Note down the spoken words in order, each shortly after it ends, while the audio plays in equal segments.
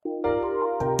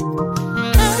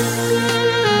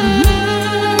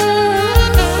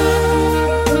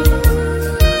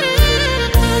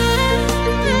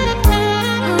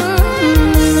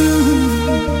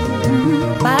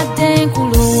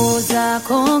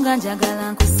Konga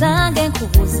njagala nkusange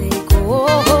nkubuzeko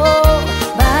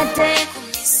bate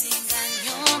kumisinga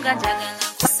nyonga njagala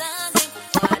nkusange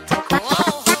nkukwateko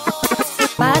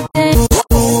bate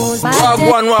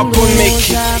Wagwan wapun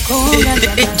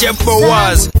make Jebba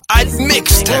was I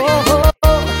mixed it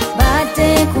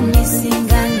bate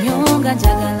kumisinga nyonga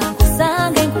njagala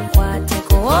nkusange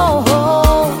nkukwateko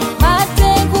bate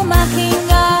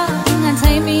kumakinga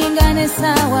ngantaiminga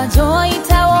nesawa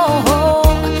joitawo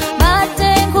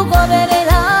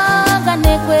kugobereranga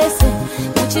nekwese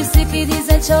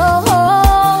uchisikirize choho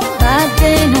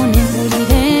bate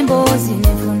nonivulire mbozi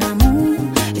nefunamu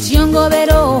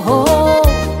ekiyongoberoho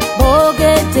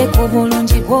bogete ku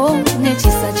bulungi bwo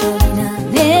n'ekisa kyolina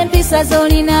n'empisa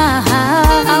zolina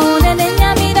awone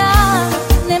nenyamira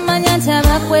nemanya nti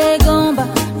abakwegomba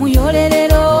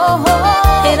muyolereroho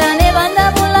era ne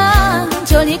bandabula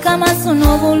ntyolika maso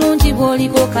n'obulungi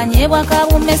bw'oliko kanyebwa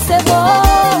kabumesebo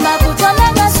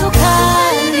bakutondaga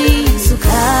sukali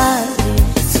sukali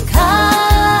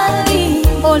sukali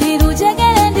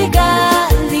olirujegere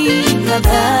ndigali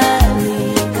kagali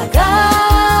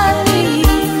kagali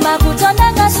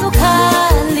bakutondaga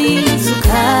sukali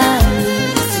sukali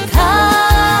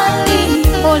sukali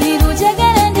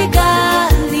olirujegere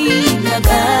ndigali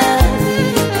kagali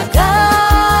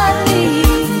kagali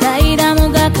ndaira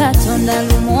muga katonda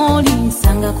lumoli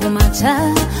nsanga kumacha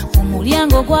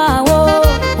omulyango gwawo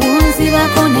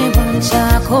unzibako ne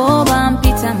bunchako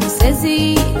bampita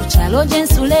musezi kuchalo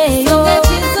jensuleyo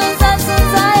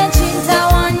ekizunzazunza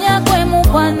ekintawanya kwe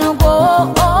mukwano gwo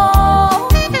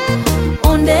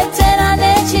ondetera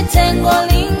n'ekitengo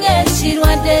linga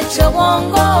ekirwadde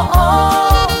ky'obwongo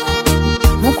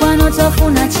mukwano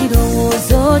tofuna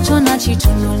kirowoozo kyona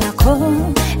kitunulako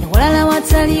ewalala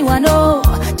watali wano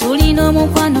tulina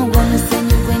omukwano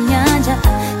gw'omusenyu gw'ennyanja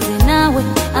zenawe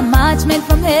a match made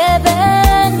from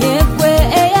heaven yekwe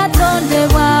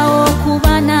eyatondebwawo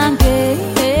kuba nange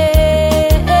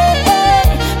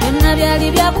byonna byali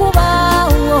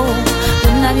byakubaawo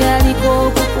byonna byaliko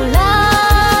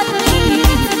okukulani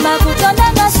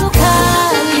bakutondaga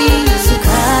sukali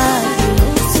sukali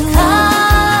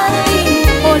sukali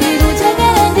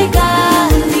olirujegere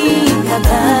ndigali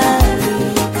kagali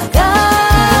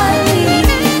kagali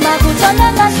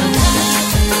bakutondaga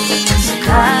sukali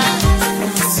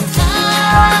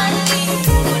sukali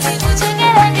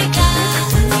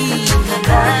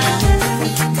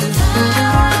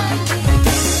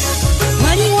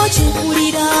waliwo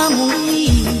kyempulira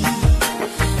muli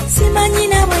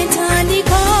simanyina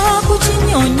bwentandika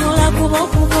kukinyonyola kuba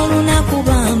okuva olunaku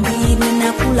bambi lwe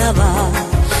nakulaba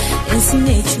ensi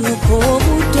n'ekyuka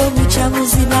obudde bukya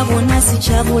buziba bwonna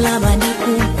sikyabulaba ndi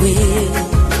kugwe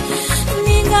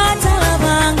ninga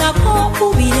atalabangako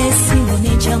kubira essimu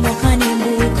nekyamoka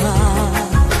nembuuka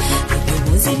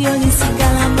eddoboozi lyo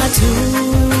lisigala matu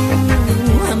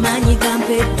amaanyi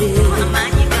gampedde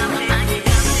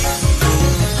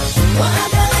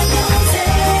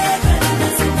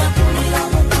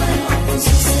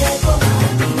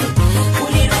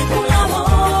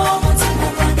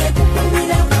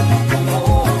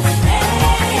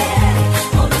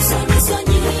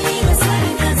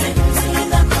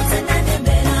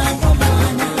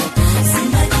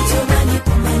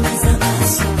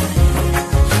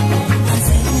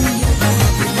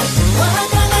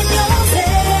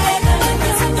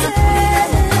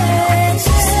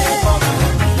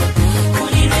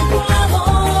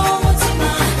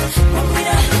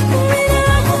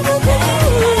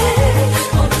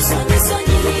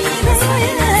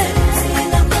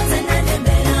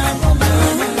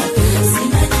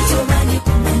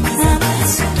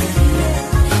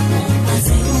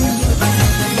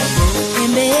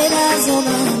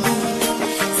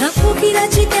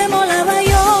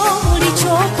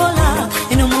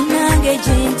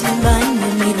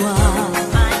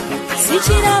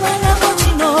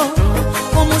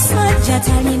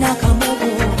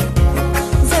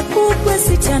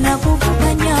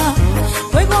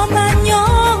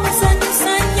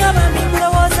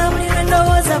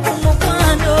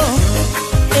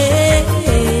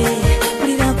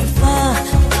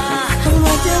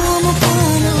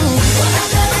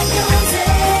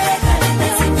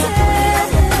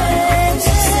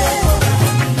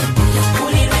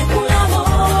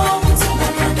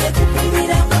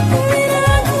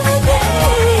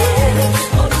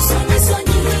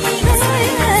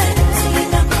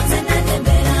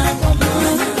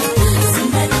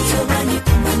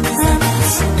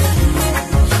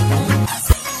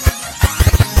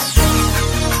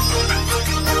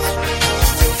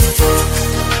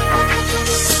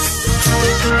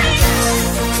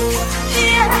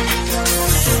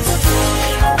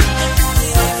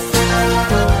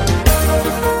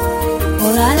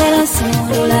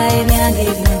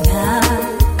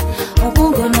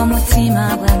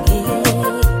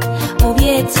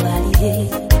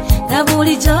nga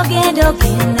buli gy'ogenda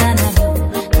ogenda nayo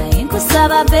naye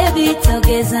nkusaba bebi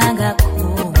togezangako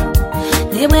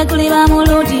ne bwe guliba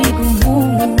mulundi gumu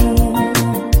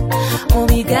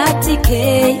obigatike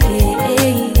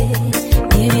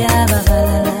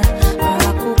ebyababalala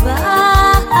bakuba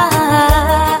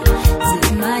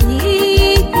zimanyi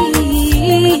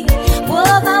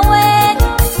bwobawe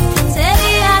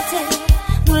teriyate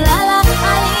mulala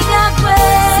aligagwe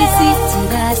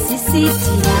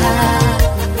sisitira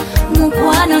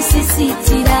mukwano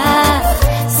sisitira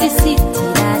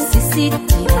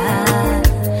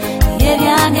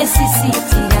ebyange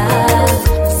sisitira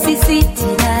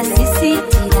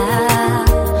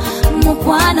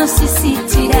mukwano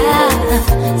sisitira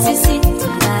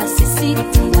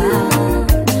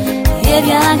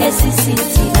ebyange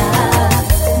sisitira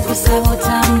nkusaba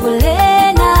otambule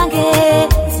nange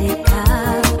nzeka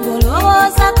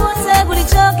olowooza kunze buli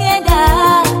kyogenda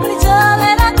buli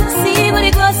kyobeera kusi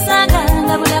buli gosanga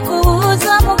nga buli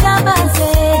akubuuza omugamba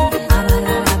nze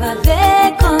abalala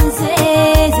baveeko nze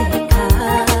nzeka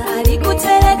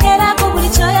alikuterekera ku buli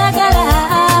kyoyagala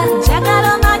njagala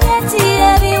omanye nti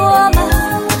ebiwooma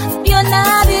byonna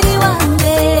biri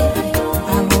wange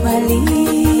abo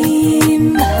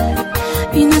balimba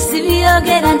bino si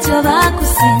byogera nti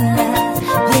obakusinga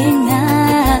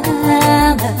bengamba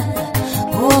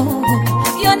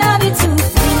byonna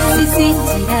bituufu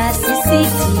sisitira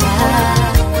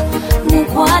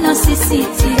mukwano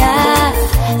sisitira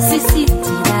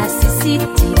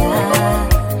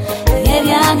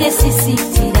ebyange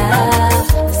sisitira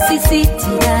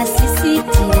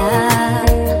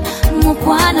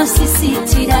mukwano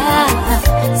sisitira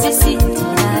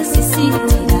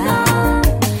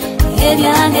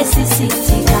ebyange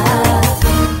sisitira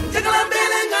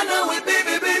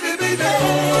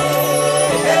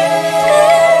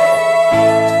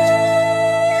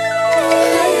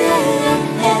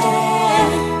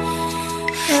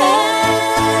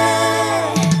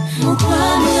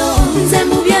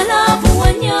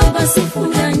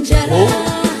sifuna njala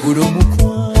gulo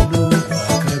mukwano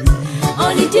gwakabi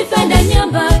onidifenda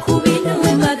nyamba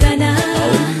kubinumbagana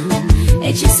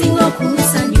ekisinga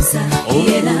okumusanyusa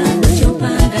era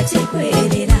kyopanga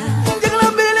tekwerera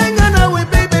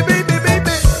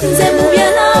nze mu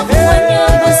byalavu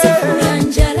wanyamba sifuna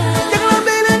njala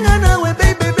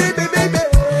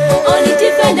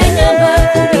onidifenda nyamba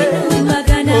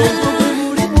kubinumbagana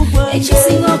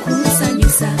ekisinga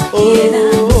okumusanyusa era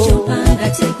kyopanga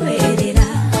tekwerera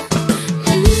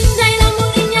naina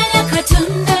mulinya lya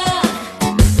Katonda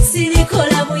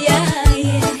sirikola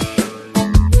buyaye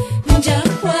nja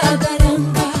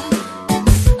kwagalanga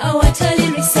awatali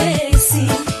risesi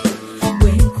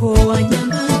wenkowa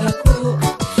nyambangako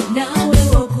nawe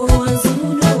wokowa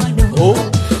nzuno wano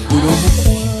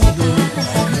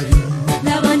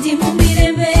nabandi mu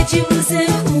mirembe ekibuze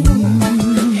nkumu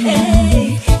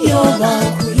yoba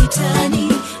kuyitani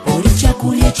oli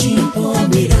kyakulya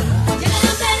kimpomera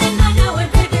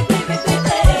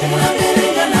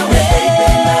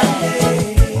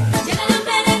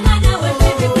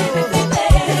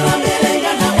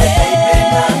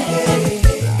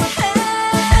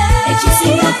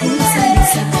ekisinga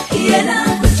kumusanyusa era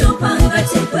kukyopanga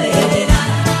tekwerera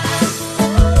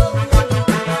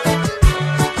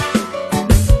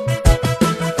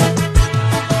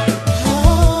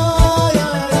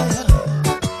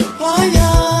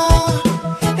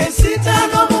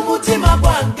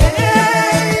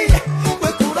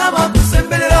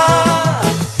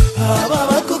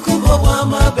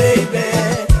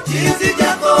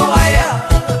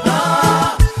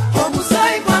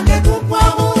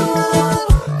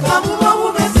Kamuba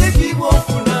bumeze kibwo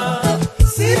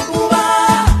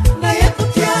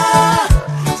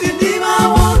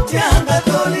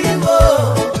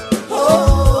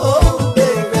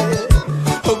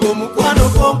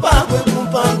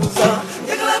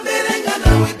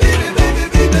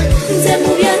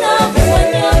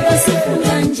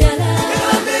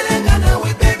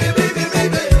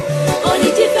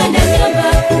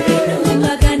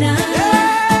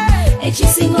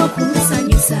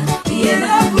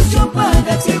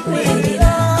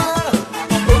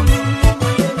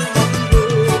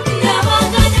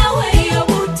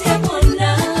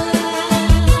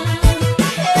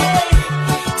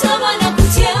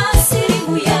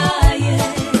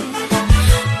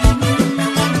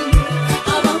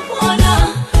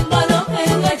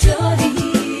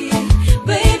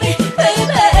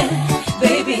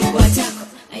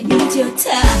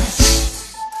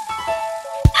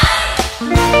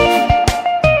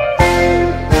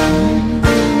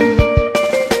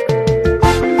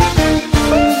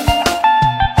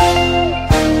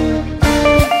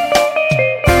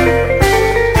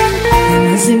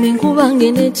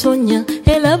netonya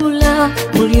elabula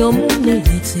buli omu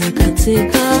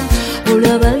neyeteekateeka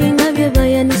olwabalinga bye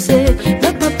bayanise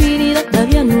napapirira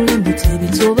babyanula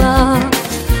mutebitoba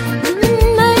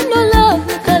nainola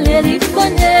kale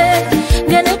likonye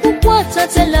ngene kukwata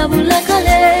telabula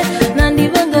kale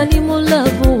nandibanga ni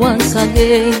mulavu once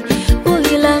again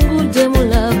ulilangude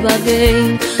mulava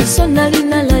again so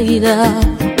nalina laira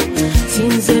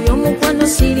sinze byomukwano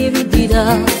siri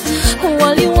bidira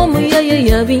waliwo muyeye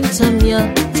yabintamya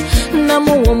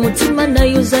namuwa omutima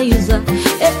nayuzayuza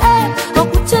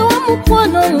okutewa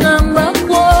mukwano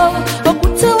ngambako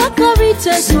okutewa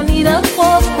kabitensunirako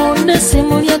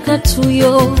ondesimulya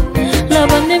katuyo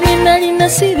laba ne byenalina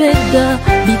sibedda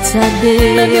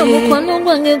bitadde nabyo omukwano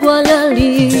gwange gwalali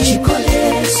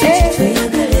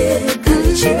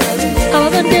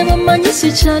ababadde bamanyi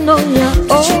sikyanoonya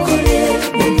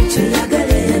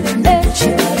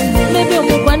nabyo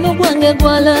omukwano gwange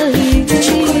gwalali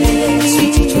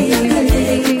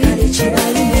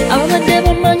ababadde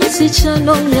bamanyi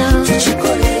sikyanoonya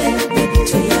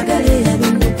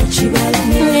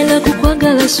ngenda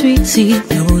kukwagala switi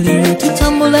nabulire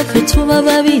tutambula ffe tuba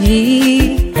babiri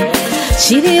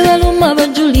kiri baluma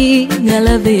abajuli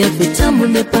nalave yaffe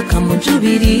tambule paka mu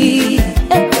jubiri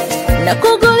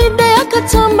nakugulidde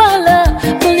yakatambala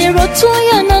buli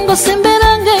lwotuya nango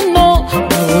semberanga eno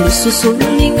olususu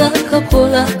lulinga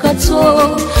kakola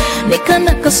kato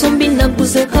nekana kasumbi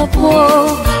naguze kapo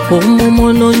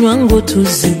omumono nywanga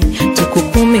otuzi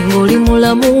tukukumi ng'oli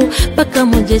mulamu paka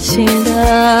muje kyenda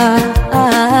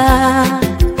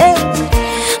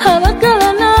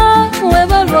abagalana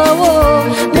webalwawo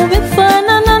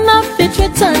mubifaanana naffe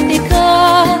twetandika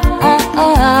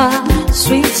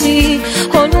switi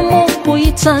olumu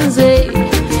kuyitanze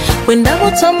wendaba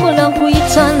otambula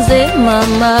nkuyitanze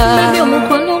mama nabyo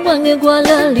omukwano gwange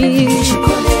gwalali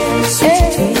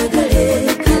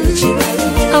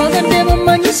abadde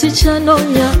bamanyi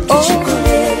sikyanoonya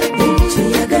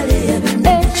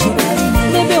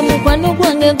nabyo omukwano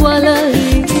gwange gwalali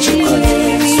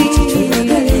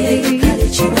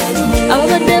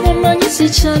abadde bamanyi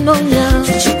sikyanoonya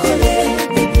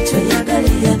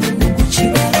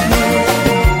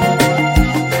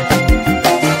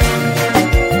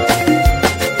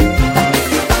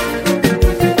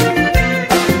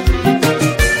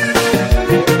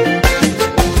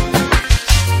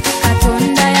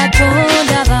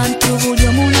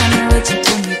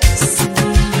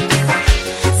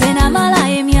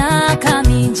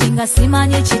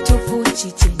simanye ekituufu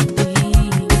kitendi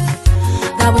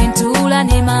nga bwe ntuula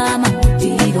ne maama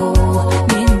mudiro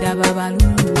nendaba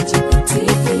balungi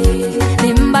kuteefe ne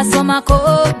mbasomako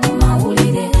mu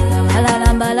mawulire abalala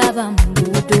mbalaba mu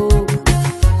ludo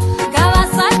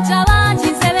ng'abasajja bangi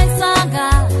nze bensanga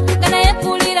nga naye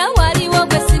mpulira waliwo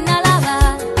gwe sinnalaba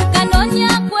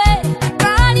ganoonya gwe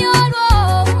lwali olwo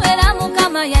era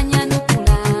mukama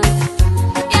yanyanukula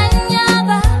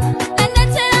yannyamba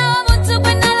gandetera omuntu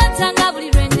gwe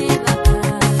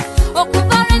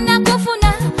okuva lwe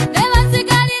nakufuna ne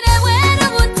banzigalire bweru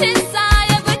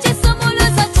butisaaye gwe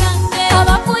kisumuluzo kyange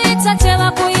abakuyita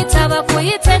tebakuyita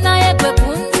bakuyite naye gwe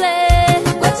kunze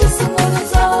gwe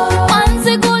kisumuluzo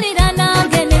wanzigulira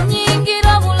nange ne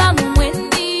nnyingira obulamu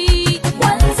mwendi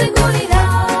wanzigulira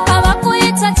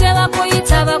abakuyita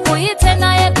tebakuyita bakuyite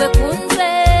naye gwe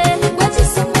kunze gwe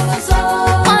kisumuluzo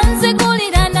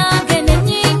wanzigulira nange ne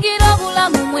nnyingira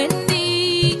obulamu mwendi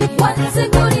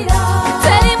wanzigulira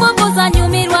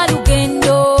anyumirwa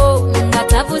lugendo nga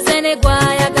tavuze ne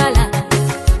gwayagala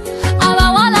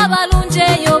abawala balungi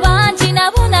eyo bangi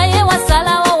nabo naye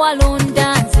wasalawo walonda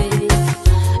nze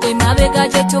emabega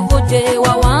gye tuvudde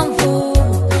wawanvu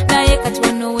naye kati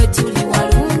wano we tuli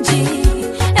walungi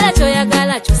era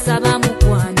kyoyagala kyosaba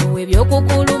mukwano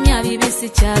ebyokukulumya bibisi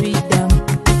kyabiddamu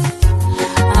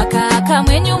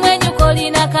akakamwenyumwenyu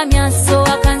kolina kamyaso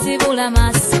akanzibula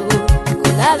maaso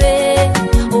kulabe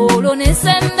olwo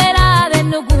nesemmera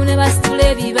ab'ennugu basitula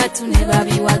ebibatu ne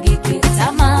babiwagika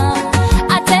ettama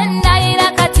ate ndayira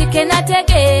kati ke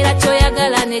nategeera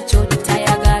kyoyagala nekyo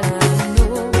tayagala no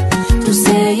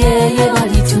tuseeyeye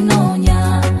bali tunoonya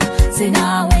ze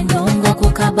naawe ndongo ku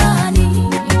kabaani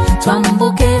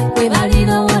twambuke bwe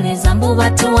balirowoleza mbu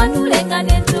batuwanule nga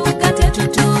netuuka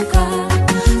tetutuuka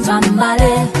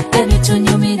twambale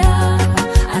ebitunyumira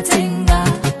ate nga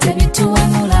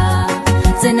tebituwanula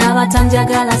ze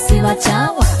n'abatanjagala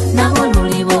sibakyawa nabo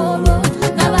lulibo olwo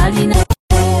nga balina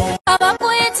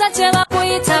abakuyita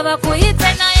tebakuyita bakuyite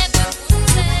naye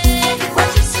tukunze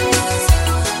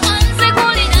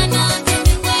wanzigulira nange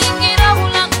nenguyingira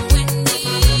obulamu bwendi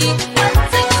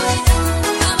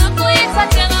abakuyita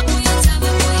tebakuyita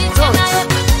bakuyite naye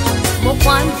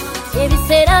mukwano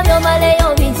ebiseera byomaleyo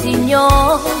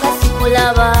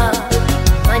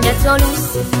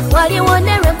waliwo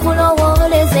ne lwe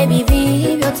kulowooleza ebibi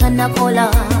by'otanakola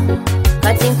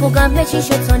kati nkugambe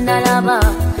kisho tonnalaba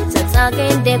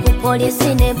tatagende ku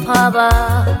polisi ne mpaba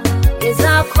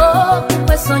ezaako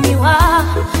kwesonyiwa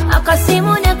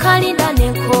akasimu ne kalinda ne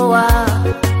nkowa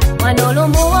wano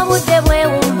olumu obudde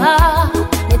bwewumba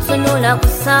ne tunula ku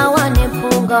ssaawa ne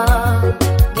mpunga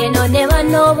geno ne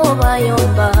banno bo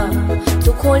bayomba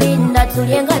tukulinda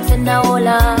tulye nga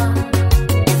tennawola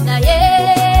naye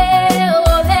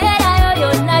obeerayo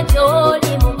yonna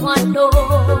gy'oli mukwano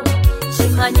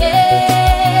kimanye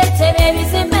tebe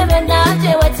ebizimbe byonna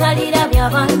gye wetalira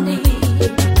by'abandi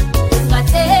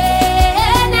ngate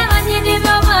ne banyini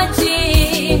b'abangi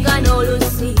nga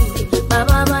n'olusi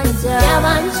baba banja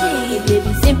y'abangi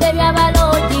ebizimbe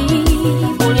by'abaloodi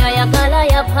buli ayagala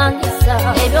yapangisa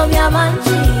ebyo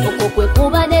by'abangi okwo kwe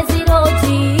kuba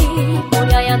n'eziroodi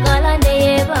buli ayagala ne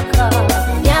yeebaka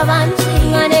by'abangi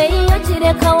nga neyiyo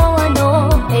kirekawo wano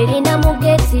erina mu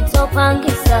geti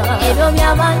topangisa ebyo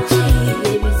by'abangi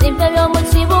ebizimbe by'omu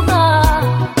kibuga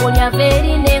buli ava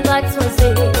erina engatto ze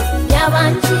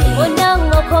by'abangi bonna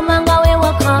ng'okoma nga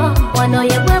weewaka wano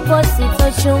ye gwe bosi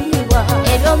tokyumibwa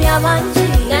ebyo by'abangi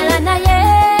ddala naye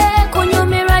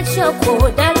kunyumirwa kyokwo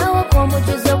ddalawo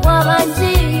kw'omujuzo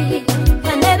gw'abangi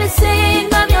kana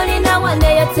ebisinga by'olina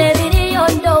waneyo tebiriyo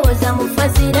ndowooza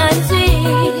mufazira nti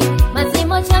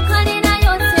mazima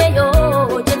kyakalinayo nseyo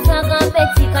gyetagambe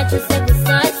tikakyuse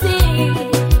kusaasi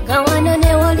nga wano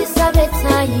newolisaba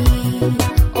ettayi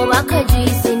oba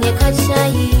kajuyisi ne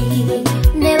kacayi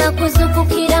ne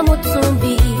bakuzukukira mu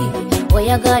ttumbi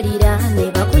oyagalira ne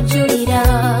bakujulira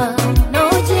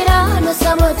n'ogira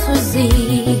nosaba otuzi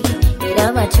era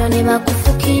batyo ne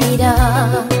bakufukirira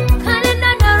kale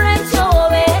nanolwekyo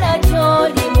obeera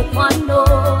gy'oli mukwano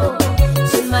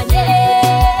kimanye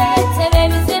tebe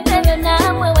ebizimbe byonna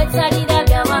mwe wetalira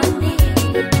by'abandi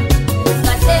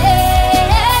ngate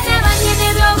ne banyini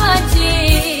by'obangi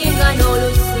nga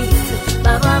n'olusi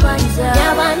baba banja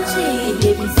by'abangi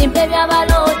ebizimbe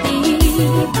by'abaloodi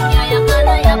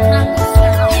yayagala yapangisa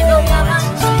ebyo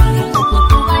by'abangi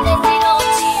okuba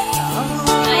n'ezirooti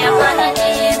yayagala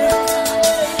neyeebaka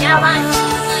by'abangi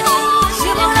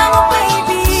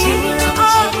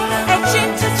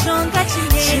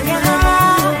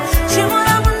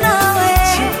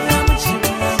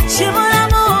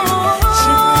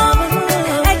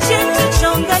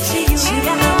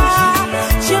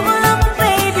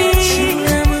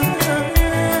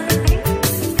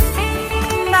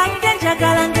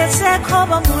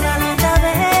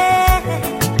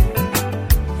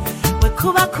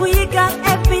kuba kuyiga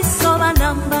ebisoba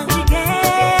nambangige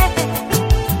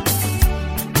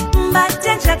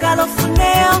mbadde njagala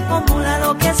ofuneyo omulala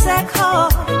ogezeko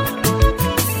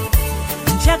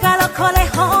njagala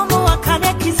koleho muwakane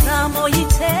ekizaamu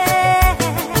oyite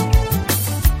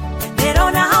leero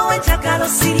nawe njagala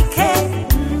osirike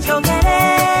njogere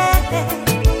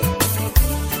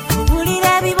owulire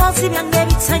ebibozi byange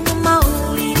bitanyuma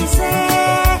owulirize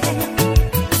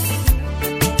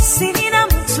sirina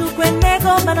muntu gwe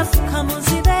negomba nafuka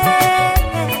muzibe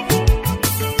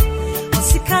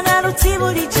osikana luti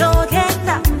bulijjo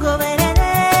ogenda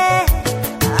ngoberere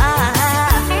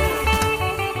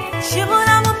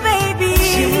kibulamu baby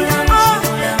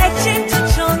ekintu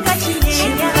kyonga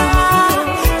kinyinya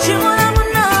kibulamu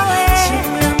nawe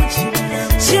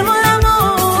kibulamu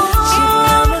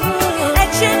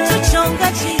ekintu kyonga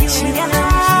kinyinya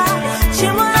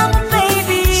kibulamu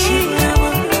baby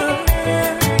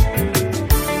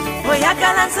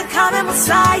oyagala nzikabe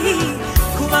musayi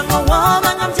kubanga woba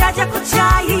nga mjaja ku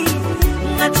kyayi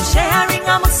nga tusharing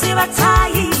nga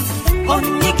musibatayi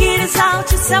onyigiriza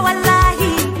otuse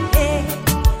wallahi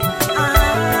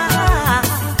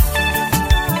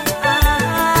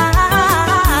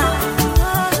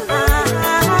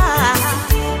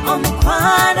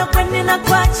omukwano gwe nina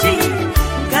gwaki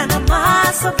gana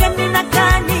maaso ge nina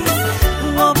gani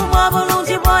obumu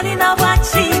obulungi bwolina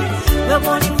bwaki bwe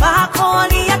bwolivaako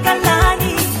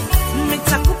oliyagalani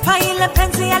nitakupa ile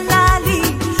penzi ya lali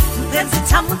penzi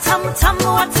tamu tamu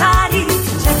tamu hatari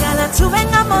njagala tube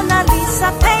nga Mona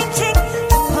Lisa painting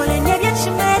pole nebye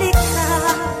kimerika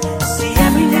see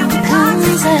every day we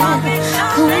come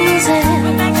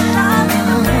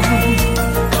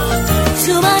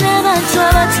tubana bantu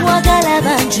abatuwagala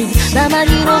bangi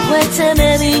bamalira okwetema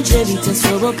ebingi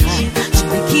ebitasoboka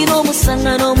kibikira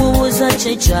omusanga n'omubuuza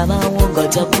kyekyabaawo nga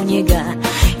takunyiga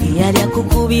eyali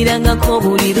akukubirangako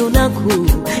buli lunaku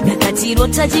nakati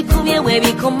lwotagikubyewo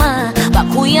ebikoma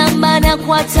bakuyamba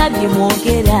nakwata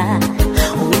byemwogera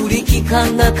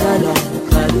owulikikanga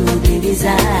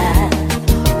kalubiriza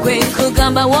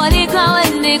kwenkugamba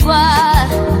wolikawendigwa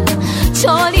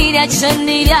kyoli Nirya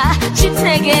chanirya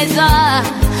chitegeza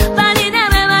balina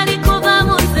be bali kuva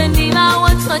munze ndiba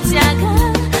wototyaga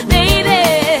baby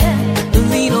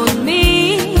lean on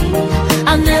me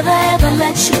I'll never ever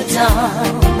let you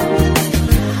down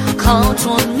count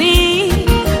on me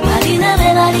balina be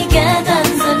bali genda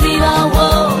nze ndiba wo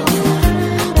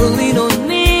lean on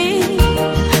me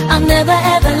I'll never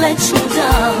ever let you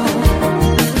down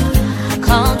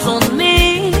count on me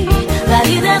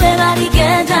balina be bali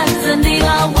genda nze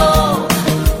ndiba wo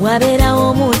wabera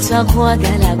omuntu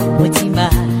akwagala ku mutima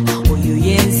oyo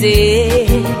yenze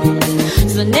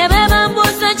so nebe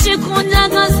bambuza kikunda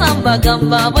gasamba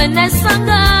gamba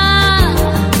bwenesanga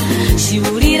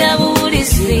kiwulira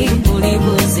buwulisi buli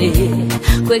buze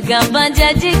kwegamba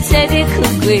njagiteri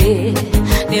kugwe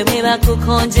nebe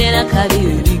bakukonjera kabi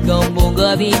ebigambo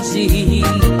nga bingi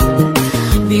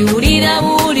biwulira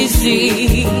buwulisi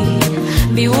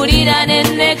biwulira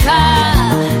nenneka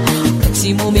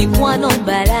mu mikwano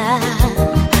mbala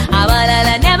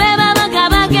abalala ne bebabaga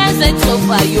bageze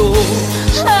tofayo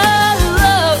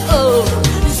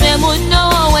nze muno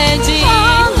wengi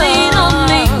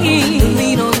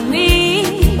lean on me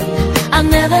I'll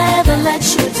never ever let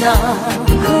you down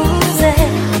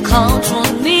count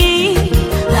on me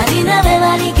balina be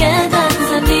baligenda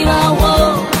nze ndibawo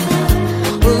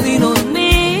lean on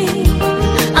me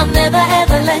I'll never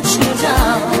ever let you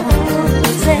down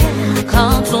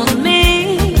count on me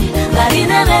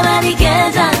balina be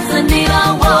baligenda nze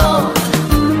ndibawo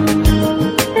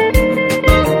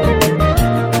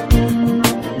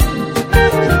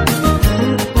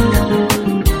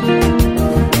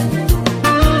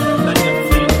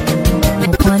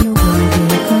mukwano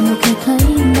gwange kano ke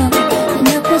kayimba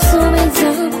nakusobeza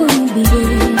kumbire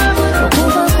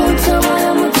okuva ku ntobo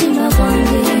y'omutima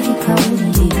gwange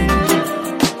kawulire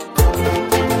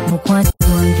mukwano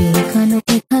gwange kano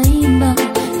ke kayimba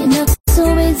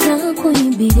nakusobeza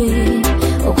kumbire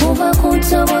okuva ku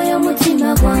ntobo y'omutima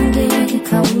gwange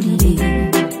kawulire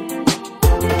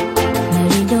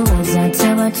nalindowooza nti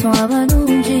abantu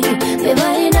abalungi be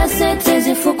balina sente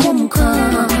zifukumuka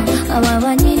abo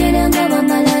abanyirira nga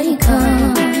bamalayika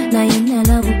naye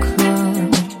nalabuka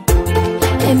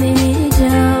emibiri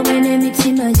gyabwe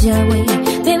n'emitima gyabwe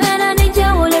bibeera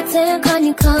nejawulo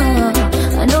teekanika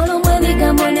n'olumu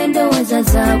ebigambo n'endowooza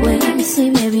zaabwe si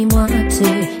bye bimwate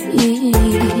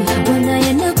wena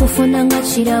yenna kufuna nga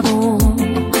kirabo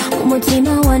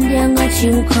omutima wandya nga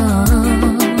kiwuka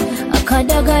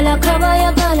akadagala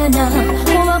kabayagalana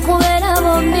kuba kubeera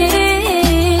bombi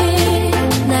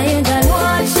naye nga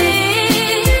lwaki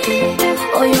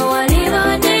oyo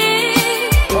walibani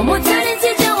omutali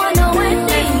nzija wano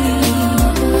wendi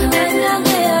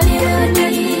enange yalibani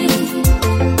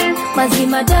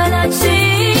mazima ddala ki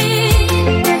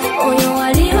oyo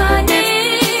walibani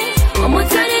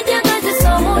omutali njagazisa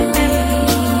omundi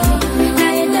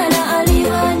naye ddala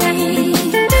alibani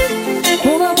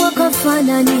kubamu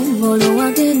akafaanani ng'olwo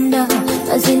wagenda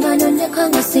mazima noneka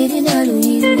nga sirina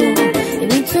luyingo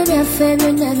ebintu byaffe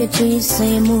byonna bye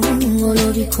tuyiseemu ng'olwo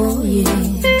bikooye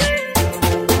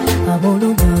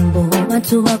ab'olugambo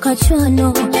batuba kacwano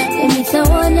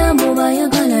emitawaana mu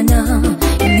bayagalana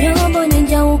emyombo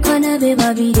n'enjawukana be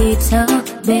babireeta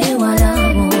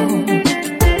beewalabo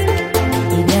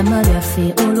ebyama byaffe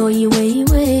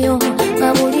olwoyiweyiweeyo nga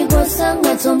buli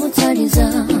gosanga tomutaliza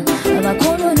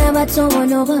abakulu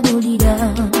n'abatono babulira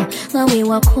nga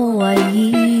weewakoowayi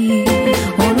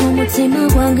olw'omutima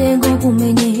gwange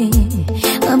ng'ogumenye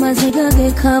amaziga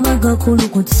gekaba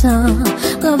gakulukuta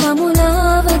gava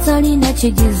mulaba talina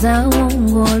kigezaawo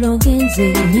ng'ologenze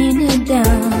nyinedda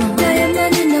naye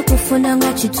mani nakufuna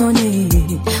nga kitone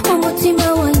omutima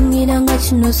wanyira nga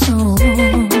kinoso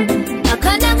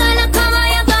akadagala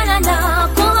kabayagalana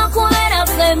kuba kubeera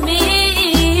fembi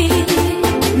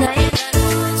naye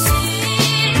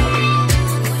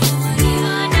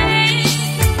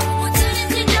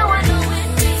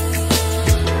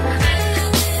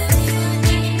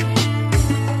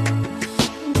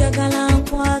njagala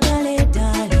nkwagale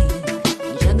ddali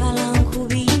njagala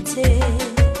nkubiyite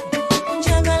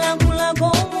njagala nkulaga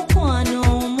omukwano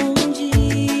omungi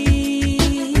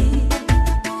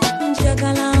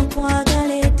njagala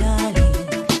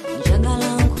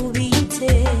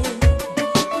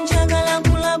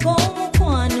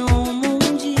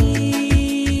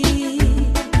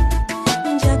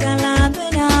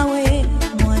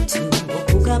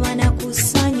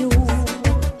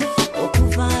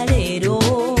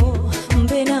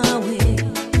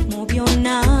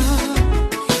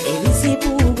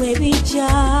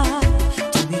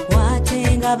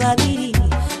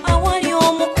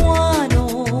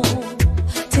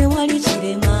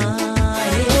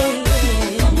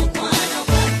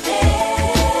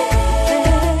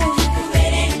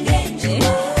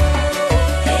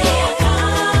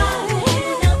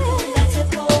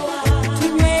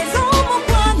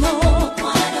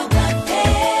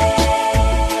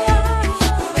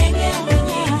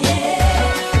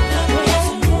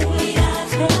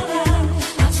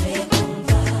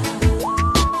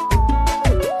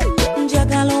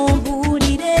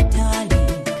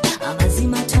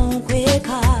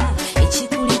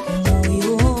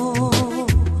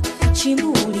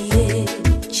kimbuulire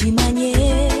kimanye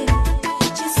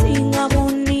kisinga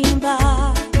munimba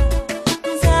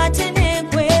nze ate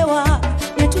negwewa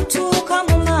ne tutuuka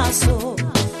mu maaso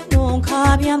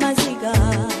nonkabya maziga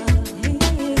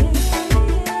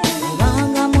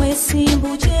obanga mwesimbu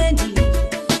gyendi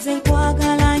nze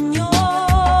nkwagala nnyo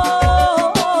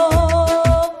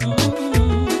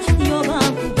yoba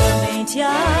nkugambe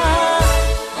ntya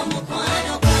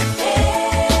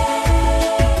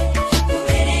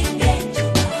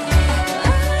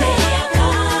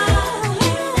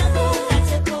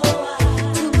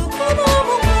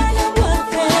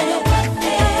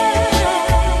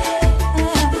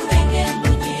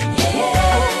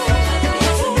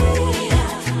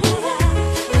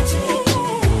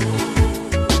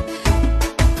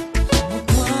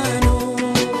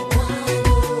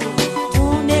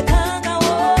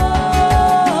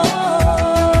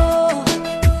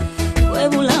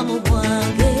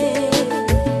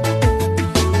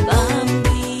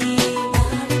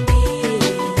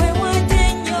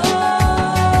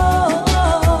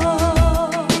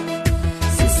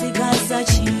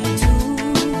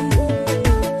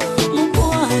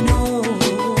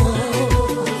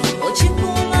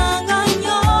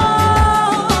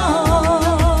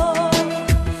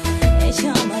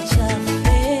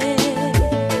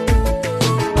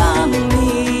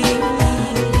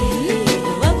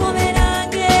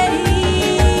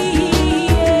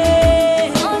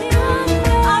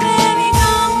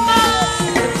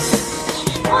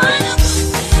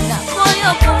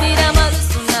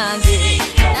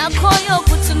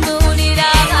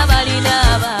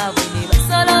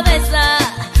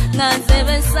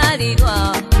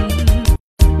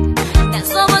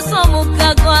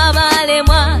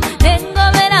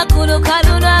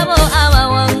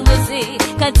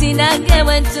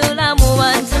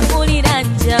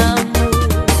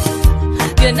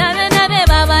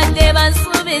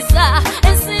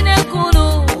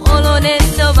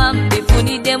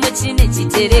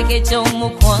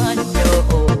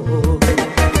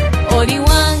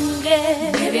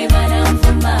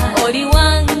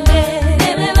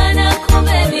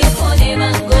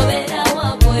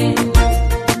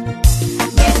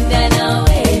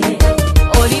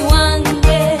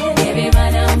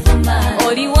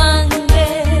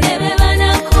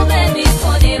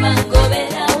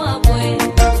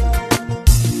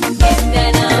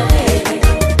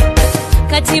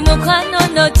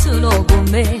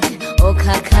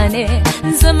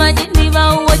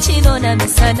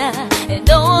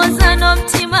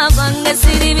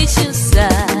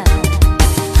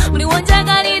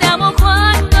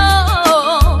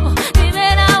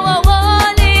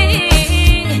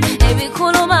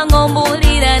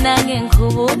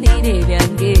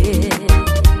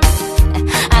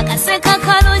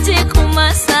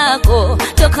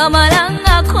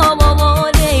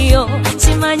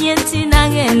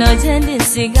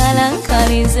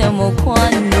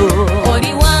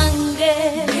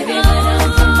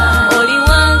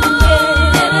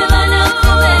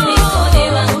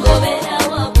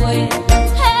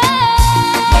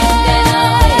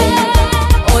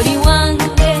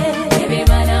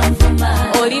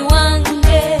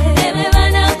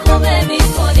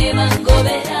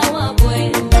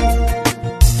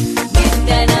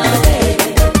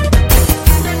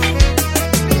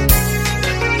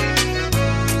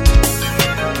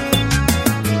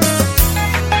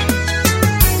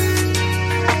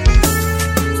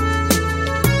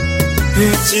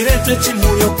Chirete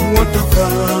chimuli okuwotoka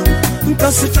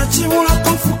nkasita chibula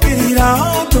kufukirira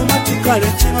automatically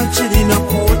chiba kirina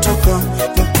kuwotoka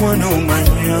mukwano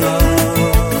omanya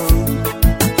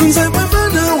nze bweba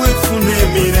nawe funa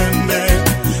emirembe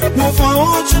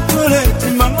muvaawo kitole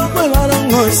timama bwe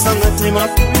balongoosa nga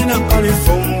temafumina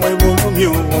kalifumbwe bulumi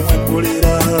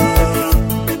obwegulira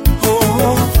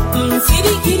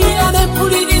nsirikirira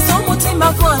nepuliriza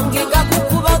omutima gwange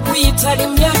gakukuba guyita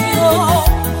limyayo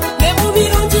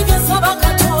birungi gesaba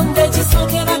katonda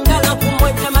ekisokera ddala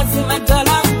kumweta mazima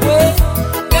ddala gwe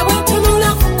ne bwetunula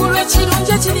kugulu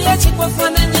ekirungi ekiri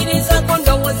ekikwafaananyirizako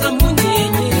ndowooza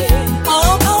munyenye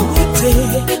obawute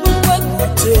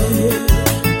nkwekute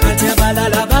kati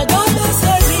abalala bagambe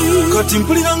seri kati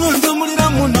mpulira nga nzamulira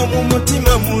muno mu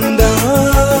mutima munda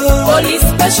oli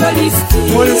specialist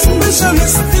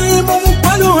mu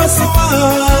mukwano wasawa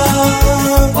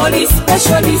oli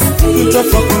specialist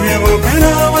ntofa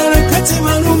kubyebogera walekati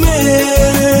malume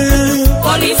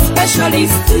oli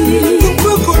specialist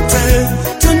nkwekute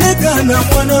tondegana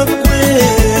mwana gwe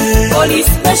oli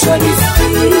specialist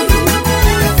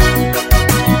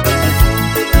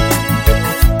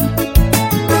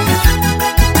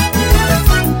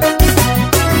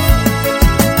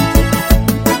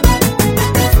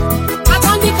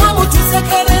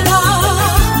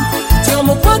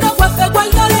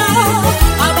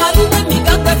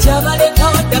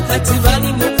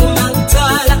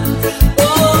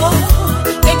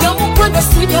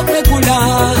kwegula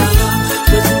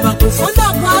bwetuba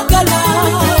kufuna kwagala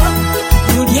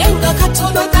mulyenga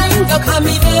katono nayenga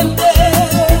kamirembe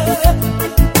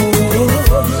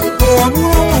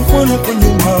Mukono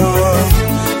kunyuma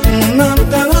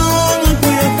Namtalanga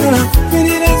kuyakala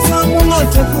Kireza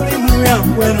mungata kuli muya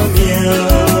kweno miya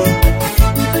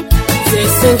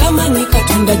Zesenga mani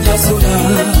katunda jasula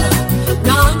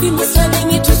Nambi musane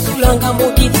ni tusulanga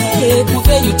mugite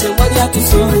Kuve yute wanya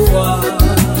tusumbuwa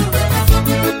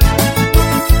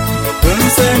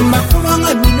Nsemba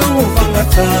kubanga nino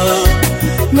uvangata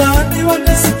Nani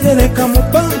wadisikereka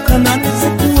mubanka Nani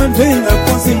zikuwe venga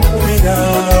kozi mpumira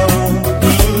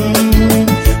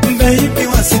Baby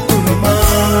wasikuluma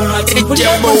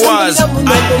Jabba was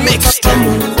I mixed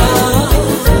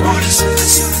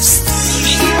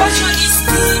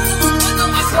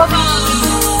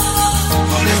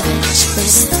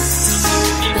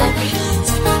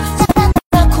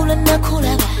Nakula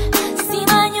nakulaba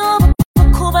simanyo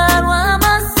kubalwa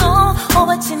amaso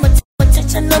oba kimwe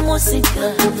chacha na musika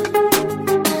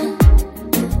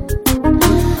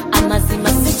amazima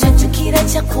sichachukira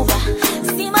chakuba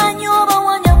simanyo oba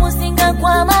wanya musinga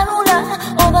kwa marula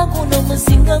oba kuno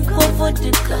musinga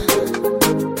kovodika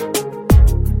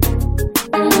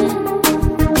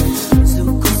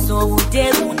zukuso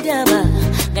udebundaba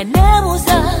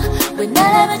nganebuza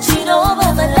wenalaba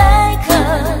chiroba malaika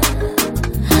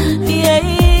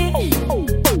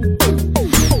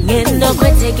ngendo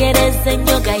kwetegereza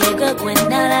nyoga yega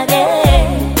gwenalage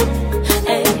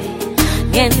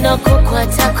ngendo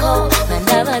kukwatako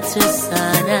bandaba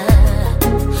tusana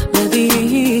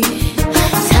baby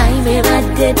time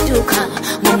ebadeduka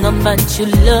mungamba you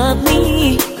love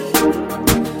me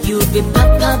you be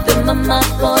papa be mama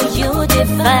for you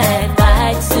divide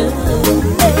by two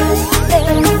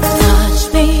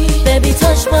touch me baby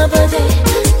touch my body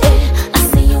I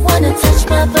see you wanna touch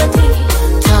my body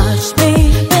touch me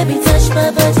baby touch my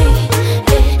body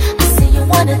I see you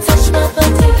wanna touch my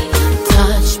body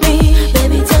touch me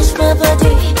baby touch my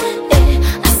body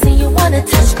I see you wanna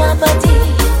touch my body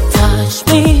touch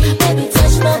me baby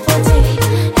touch my body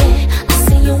I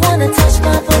see you wanna touch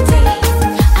my body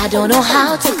I don't know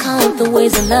how to count the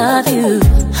ways I love you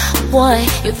boy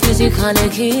you're physically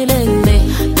killing me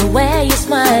the way you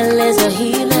smile is a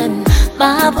healing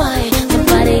my boy your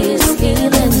body is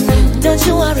healing me don't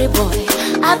you worry boy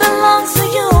I belong to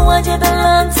you and you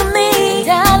belong to me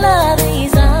that love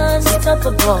is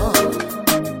unstoppable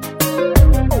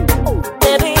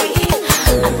baby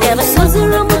I never saw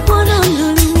zero mukona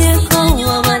nduliyeko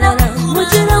wabalala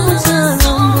mujira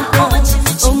muzalo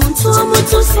omuntu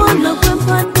omutusona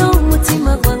kwempando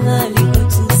umutima gwangali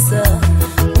kutusa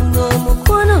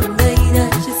ng'omukono ndayira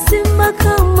kisimba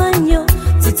kamanyo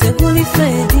titeguli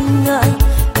fedinga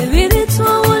ebiri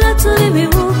twawula tuli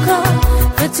bibuka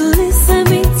katulise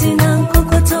miti na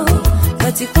nkokoto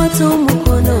kati kwata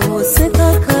omukono oseka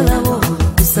kalabo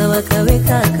kusaba kabe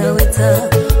kakaweta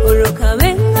olokabe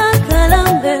nga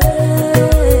kalambe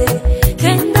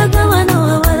kendaga wano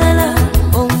abalala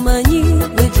omanyi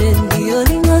bwejendi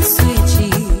olinga swichi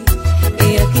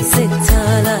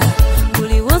eyakisetala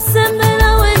buli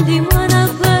wosembera wendi mwana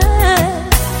gwe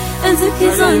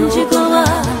enzikizo njigoba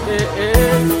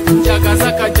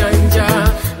njagaza kajanja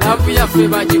lavu yaffe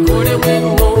bagikolemu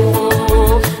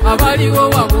engombo abaliwo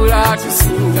wabula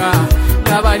tusinga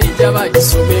n'abalijja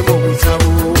bagisome mu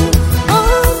butabo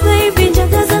oh baby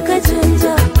njagaza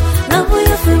kajanja lavu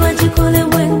yaffe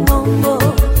bagikolemu engombo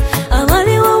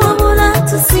abaliwo wabula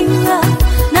tusinga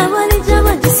n'abalijja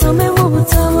bagisome mu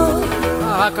butabo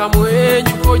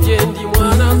akamwenyuko gye ndi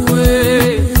mwana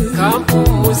gwe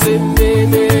kampumuze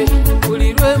emmene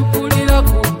buli lwe mpulira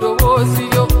ku ddoboozi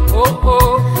lyo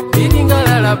liringa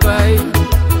lalabayi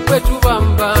bwe tuba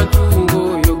mu bantu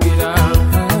ng'oyogera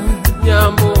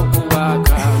nyamba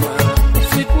okubaakaama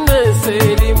fitness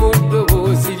eri mu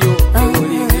ddoboozi lyo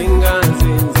ewulirenga nze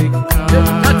nzekka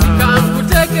kati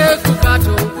kankuteeke ku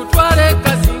kato nkutwale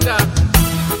kazinga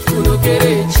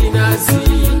kunogere ekinazi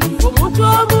omuntu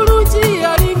omulungi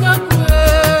yalinga gwe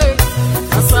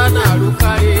kasaana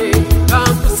alukale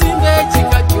kankusimba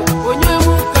ekikajjo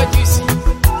onywemu kajwisi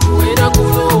tuwera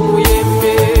guno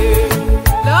omuyembe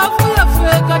laavu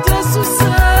yaffe katesuse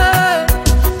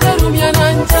terumya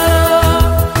na njala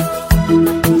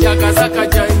njagaza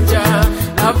kajanja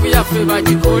laavu yaffe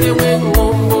bagikolemu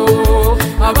engombo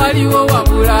abaliwo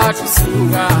wabula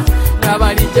tusinga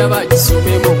n'abalijja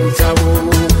bagisome mu butabo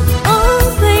oh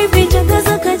baby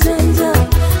njagaza kajanja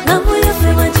lavu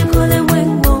yaffe bagikolemu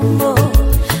engombo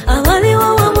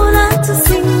abaliwo wabula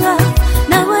tusinga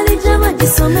n'abalijja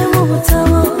bagisome mu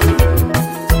butabo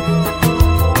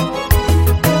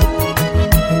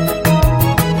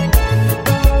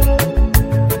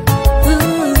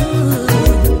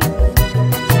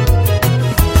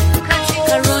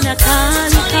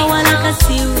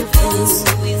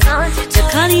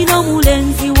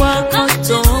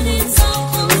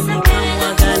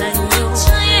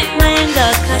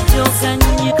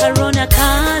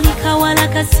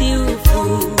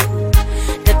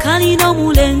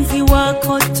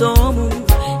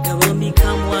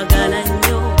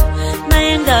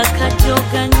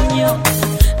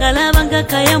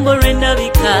kayambo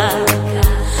lwendabika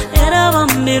era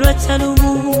bammirwa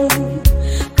kyalumu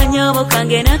kanyabo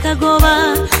kange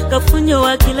nakagoba gafunye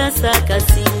wa kilasa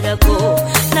kasingako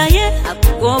naye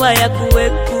akugoba yakuwe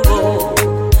kubo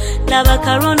laba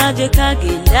karona je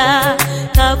kagenda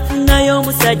kafunayo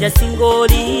omusajja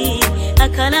singoli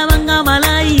akalaba nga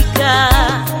malayika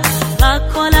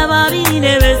bakola babiri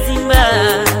ne bezimba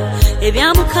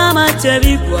ebyamukama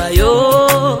tebigwayo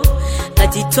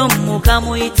kati tomuka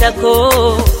muyitako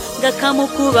nga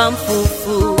kamukuba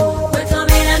nfuufu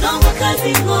wetobera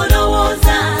n'omukazi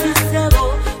ng'olowooza sebo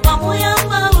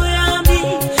wamuyamba buyambi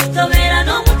tobera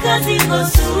n'omukazi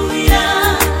ng'osuubira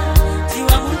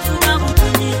tiwamutuna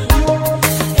butunyi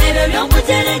ebyo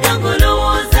by'omujerega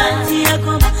ng'olowooza nti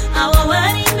yakoma awo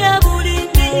walimbe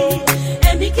bulimbi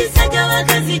emikisa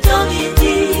gy'abakazi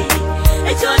tomingi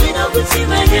ekyo olina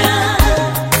okukimanya.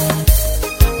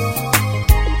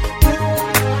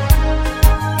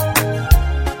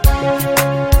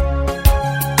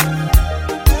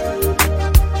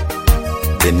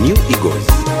 The New Eagles.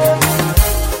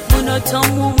 Muno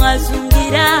tomu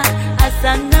mwazungira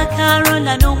asanga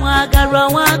Karola n'omwagalwa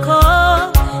wako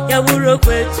yabura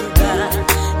okwetuga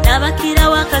nabakira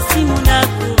wakasimu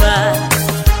nakuba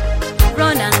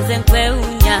Rona nze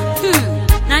nkwewunya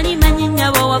nali manyi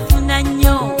nyabo wafuna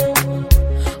nnyo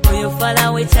oyo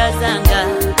fala wekyazanga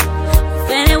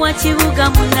fene wa kibuga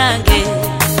munange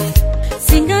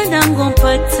singa nango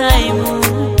mpa time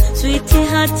sweetie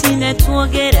hati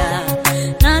netwogera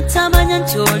natamanya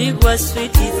nti oli gwa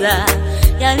sweetiza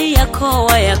yali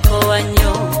yakowa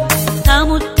nnyo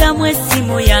tamuddamu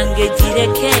essimu yange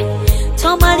gireke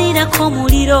tomalirako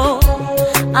muliro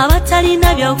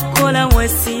abatalina byokukola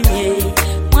mwesimye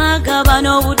mwagaba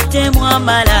n'obudde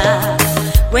mwamala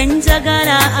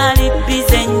wenjagala ali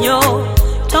bize nnyo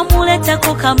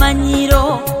tomuletako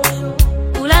kamanyiro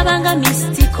kulabanga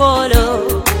mistikolo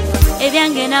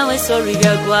ebyange nawe sorry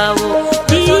byagwawo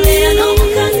tobera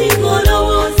n'omukazi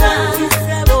ng'olowooza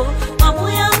sebo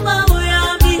wamuyamba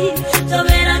buyambi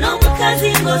tobera n'omukazi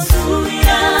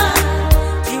ng'osuubira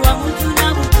tiwamutuna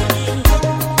butunyi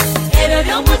ebyo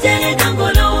by'omujerega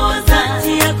ng'olowooza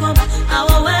nti yakoma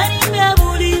awo walimbe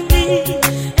bulimbi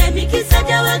emikisa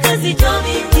gy'abakazi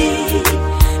tomingi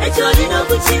ekyo olina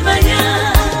okukimanya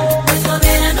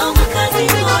tobera n'omukazi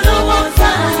ng'olowooza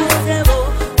sebo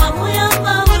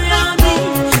wamuyamba buyambi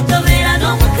tobera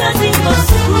n'omukazi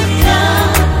ng'osuubira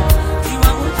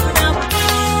tiwamutuna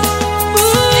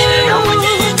ebyo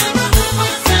by'omujerega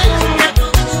ng'olowooza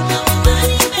awo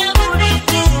walimbe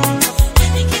bulimbi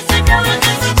emikisa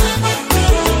gy'abakazi tomingi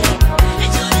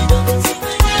ekyo olina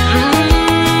okukimanya.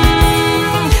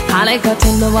 Kale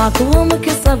katonda wakuwa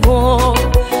omukisa gwo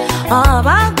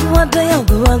abaguwaddeyo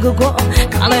gwewagugo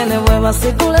kale ne bwe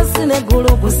basigula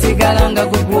sinegulu gusigala nga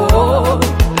gugwo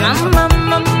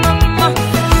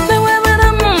ne webera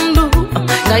mundu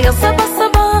nga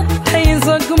yasabasaba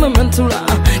tayinza gumementula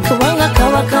kubanga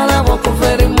kaba kalaba okuva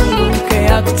eri mundu ke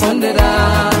yakutondera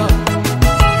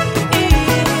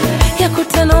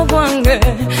yakute n'ogwange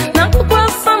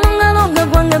nakukwasa mu ngalo nga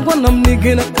gwange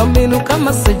gwonamunigina kaminu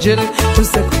kamasejere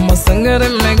tuse ku masengere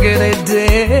megeredde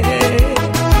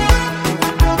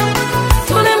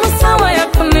tuli musawa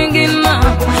yakunigina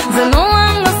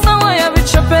zenowanga sawa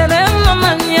yabichopere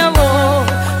mamanyabo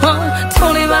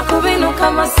tuli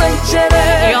bakubinuka masejere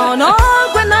yono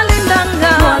gwe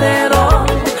nalindanga lero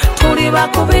tuli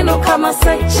bakubinuka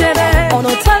masejere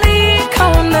ono tali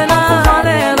kaundena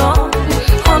lero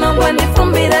ono gwe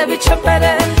nifumbire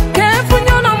bichopere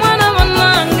kefunyo no mwana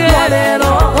manange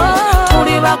lero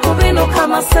tuli bakubinuka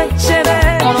masejere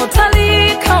ono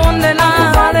tali kaundena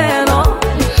lero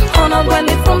ono gwe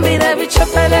nifumbire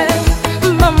bichopere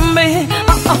mami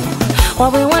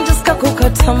wabwe wanjisika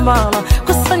kukatambala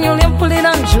kusanyulya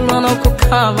mpulira njulana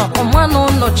kukaba omwana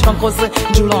ono kyankoze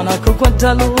njulana kugwa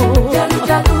ddalu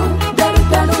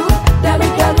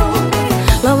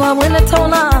laba bwene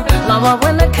tawuna laba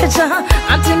bwene keja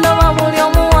anti ndaba buli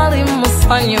omu wali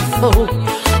musanyufu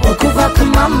okuva ku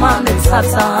mama ne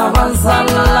tata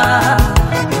abanzalala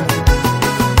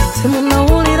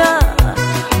temunawulira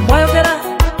bwayogera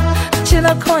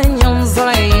kirako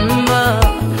enyonza eyimba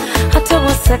ate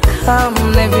bwaseka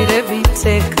nebire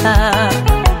biteeka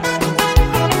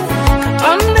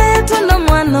katonda yatonda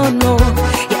omwana ono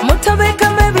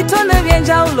yamutabekamu ebitone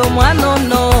ebyenjawulo omwana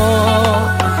ono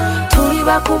tuli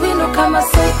bakubinuka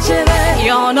masejere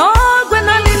yono gwe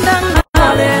nalindanga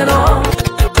lero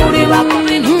tuli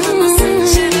bakubinuka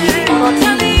masejere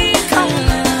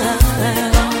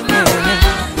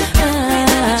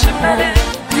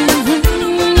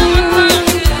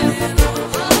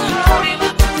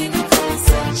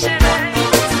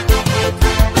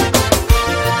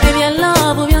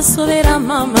wasobera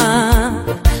mama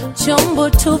chombo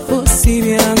tupu si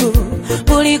byangu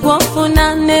buli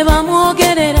gwofuna ne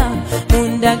bamwogerera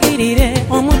mundagirire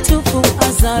omutupu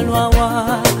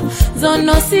azalwawa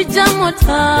zono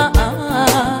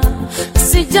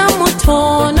sijja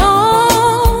mutono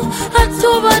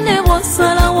atuba ne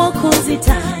bwosala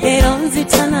wokunzita era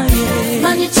nzita naye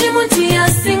manyi kimu nti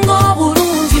yasinga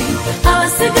obulungi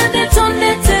abasigadde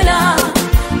tondetera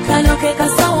kano ke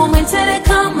kasawo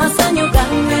mwentereka masanyu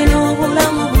gange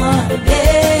n'obulamu bwange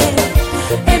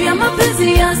ebyamapenzi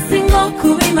yasinga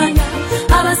okubimanya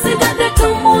abasigadde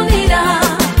tumbulira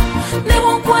ne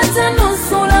bwonkwata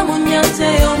n'osuula mu nnyanja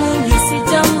ey'omungi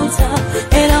sijja muta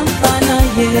era nfa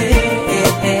naye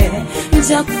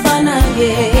nja kufa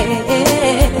naye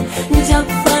nja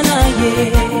kufa naye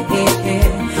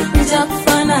nja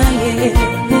kufa naye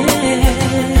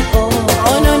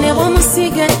ono ne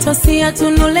bw'omusiga ettosi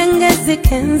yatunula engezi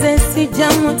kenze sijja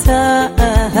muta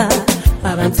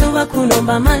abantu bakuno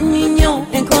bamanyi nnyo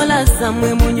enkola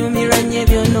zammwe munyumirwa nnyo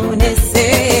ebyonoonese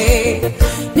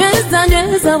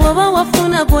nyweza bw'oba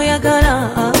wafuna gw'oyagala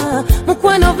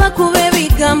mukwano bakuba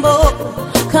ebigambo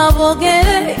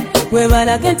kabogere gwe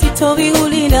balage nti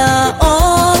tobiwulira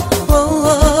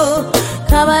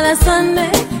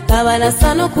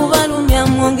kabalasane okubalumya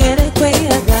mwongere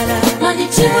kweyagala manyi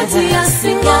kimu nti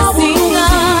yasinga obulungi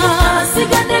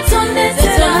abasigadde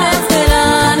tondetera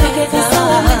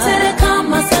nekekasawo mwetereka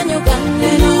amasanyu gange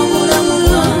n'obulamu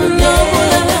bwange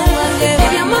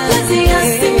ebyamapenzi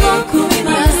yasinga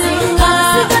okubimanya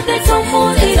abasigadde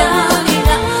tombulira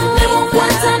ne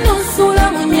bwonkwata n'osuula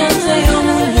mu nnyanja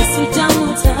ey'omungi sijja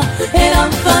muta era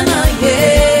nfa naye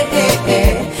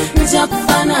nja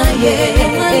kufa naye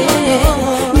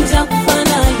nja kufa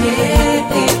naye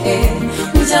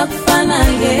nja kufa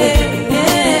naye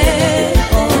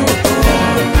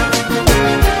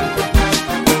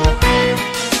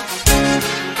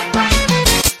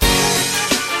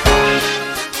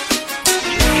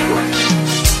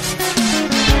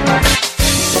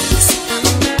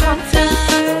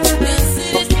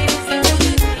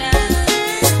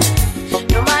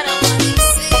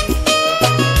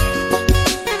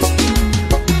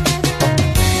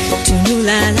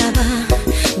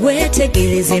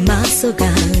wetegereze maaso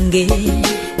gange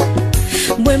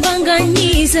bwe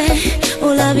mbanganyize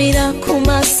olabira ku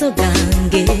maaso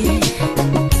gange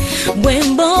bwe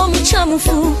mba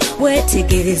omukyamufu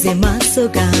wetegereze maaso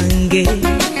gange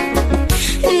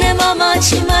ne mama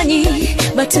kimanyi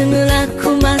batunula ku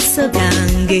maaso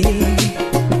gange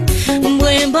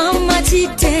bwe mba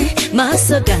matidde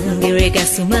maaso gange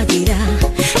lwegasumagira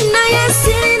naye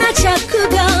sirina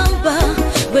kyakugamba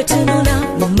bwe tunula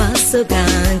mu maaso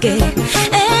gange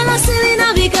era sirina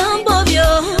bigambo byo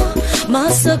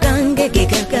maaso gange ge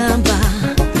gagamba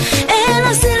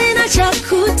era sirina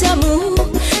kyakuddamu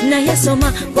naye soma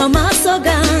kwa maaso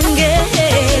gange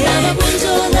laba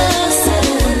bwentola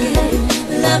salonge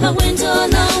laba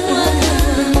bwentola mwana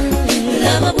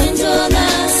laba bwentola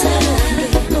salonge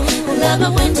laba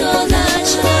bwentola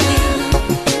choli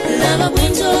laba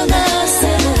bwentola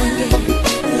salonge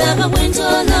laba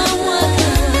bwentola mwana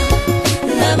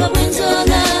laba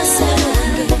bwentola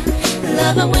salonge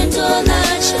laba bwentola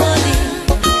choli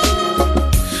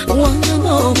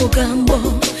wangamba obugambo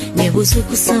ne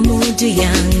buzukusa mundu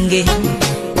yange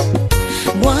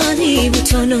bwali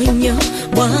butono nnyo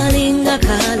bwalinga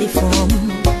kalifomu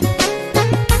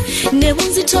ne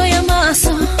bunzitoya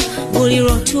maaso buli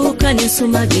lwotuuka ne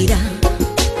nsumagira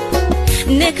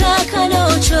ne kaakano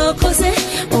kyokoze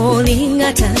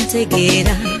olinga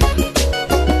tantegeera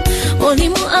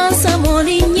olimu ansa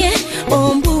molinye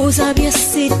ombuuza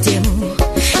byesiddemu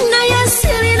naye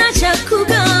sirina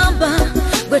kyakugamba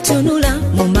bwe tunula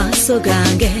mu maaso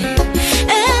gange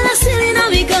era sirina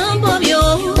bigambo byo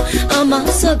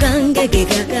amaaso gange ge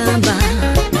gagamba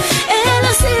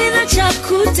era sirina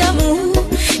kyakuddamu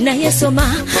naye soma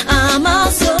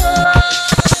amaaso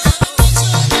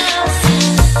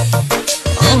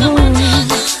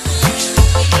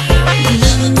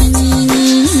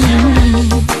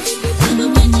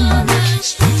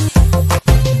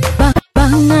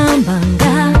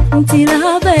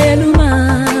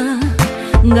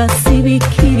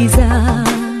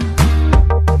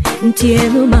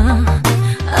Ntieluma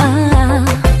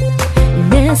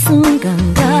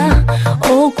nesunganga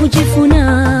okujifuna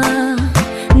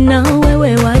na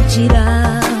wewe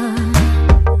wajira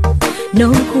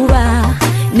nonkuba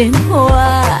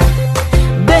nempoa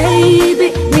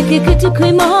baby nikikitu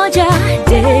kimoja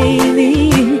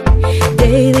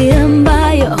daily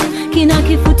ambayo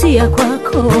kinakifutia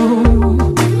kwako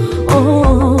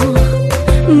oh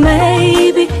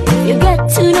maybe you get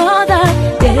to know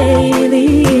that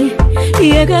daily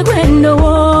yeah yeke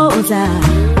gwendowooza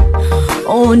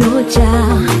onoja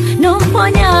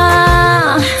nomponya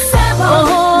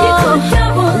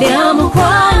lya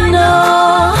mukwano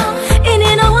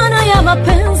inina wano ya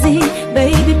mapenzi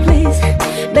baby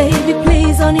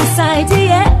please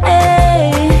onisaidie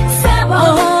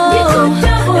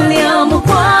lya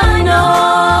mukwano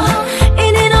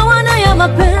inina wano ya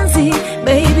mapenzi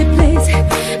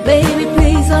baby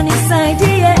please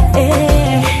onisaidie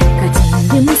kati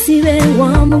ndi musibe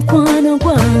wa mukwano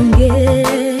gwange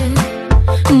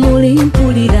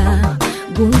mulimpulira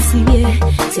gunsibye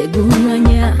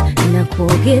tegumanya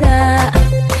nakwogera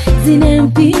zine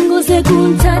mpingo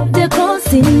zeguntaddeko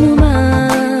sinuma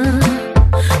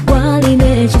walina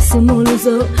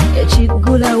ekisimuluzo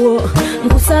ekiggulawo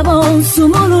nkusaba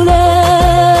onsumulule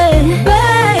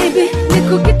baby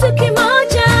niko kitu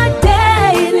kimoja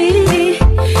daily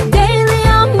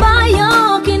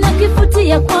ambayo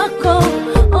kinakifutia kwako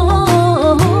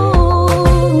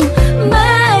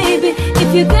baby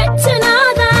if you get to know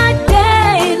that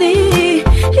daily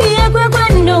yekwe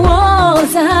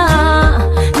gwendowooza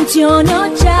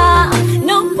ntionoja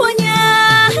nomponya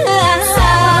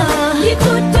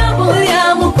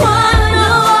lya mukwano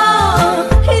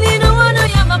inina wano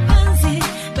ya mapenzi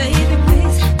baby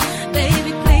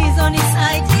please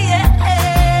onisaidie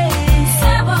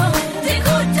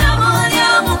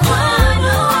lya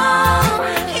mukwano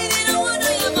inina wano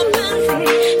ya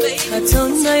mapenzi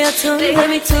Katonda yatonda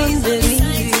mitonde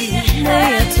mingi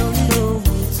naye yatonda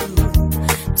omuntu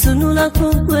tunula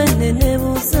kugwene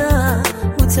nebuuza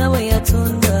utawe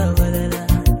yatonda abalala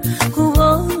kuba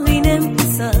olina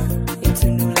empisa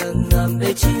etunula ngamba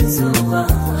ekinzoba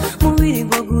mubiri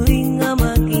gwo gulinga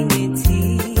magineti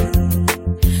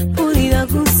pulira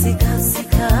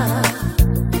gusikasika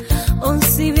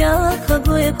onsibya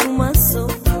akagoye ku maso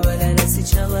abalala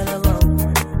sikyabalabawo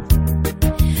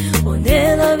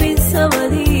onerabisa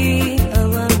bali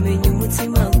abamenye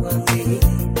omutima gwange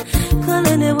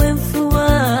kale ne bwenfuba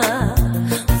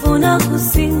funa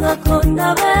kusingako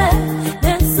ndabe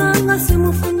nesanga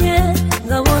simufunye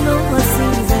nga bono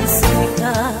wasinze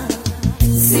nsirika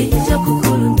sijja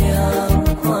kukulumya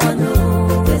mukwano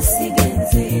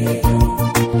gwesigenze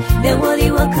ne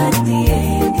wali wakaddiye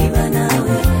ndiba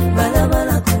nawe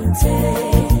balabala ku nte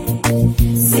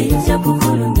sijja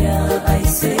kukulumya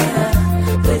aisea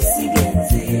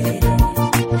gwesigenze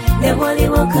ne wali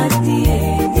wakaddiye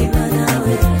ndiba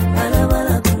nawe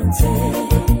balabala ku nte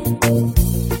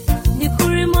ni ku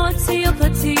remote yo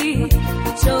kati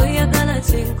kyoyagala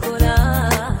kyenkola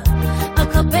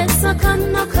akapesa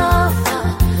kanna kafa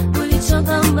buli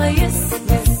kyogamba yes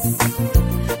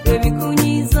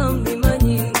ebikunyiza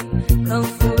mbimanyi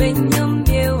kanfuba ennyo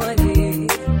mbyewale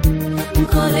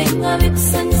nkole nga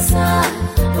bikusanyusa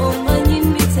omanyi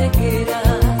mbitegeera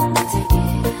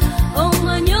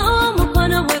omanyi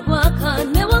omukono bwe gwaka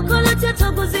ne wakola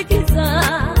kyetoguzikiza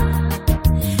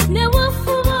ne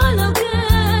wafuba ologe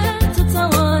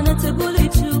tutawaana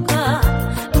tegulikyuka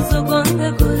nzo gwange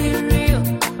guli rio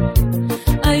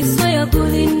I swear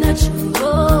guli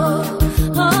natural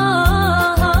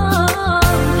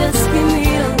just give me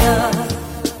your love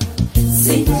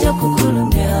sijja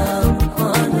kukulumya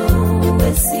mukwano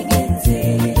wesigenze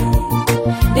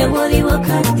ne wali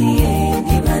wakaddiye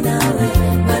ndiba nawe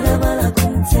balabala ku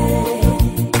nte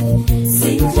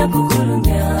sijja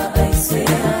kukulumya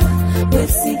aisea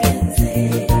wesigenze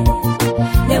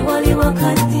ne wali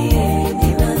wakaddiye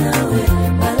ndiba nawe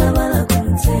balabala ku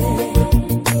nte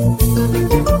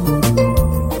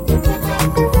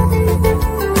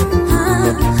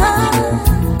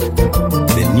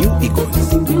The New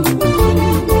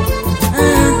Eagles.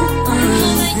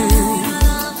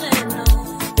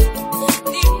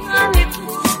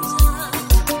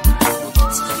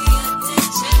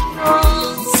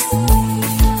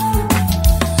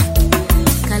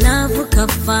 Kalavu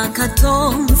kafa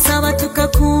kato nsaba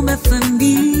tukakume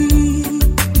fembi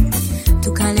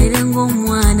tukalere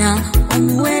ng'omwana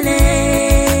omuwere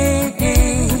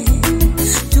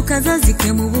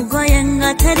tukazazike mu bugoye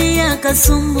nga teri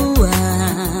yakasumbuwa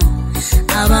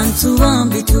abantu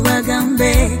bombi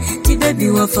tubagambe ti bebi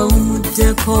wafa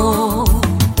umuddeko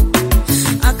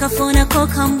akafonako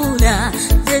kambula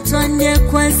tetwandye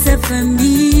kwese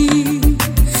fembi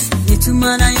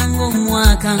netumalayo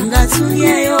ng'omwaka nga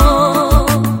tulyeyo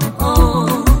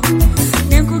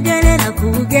nenkugerera ku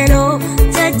bugero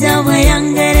jjajja bwe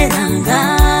yangereranga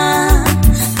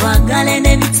twagale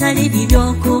n'ebitali bibyo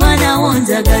kuba nawo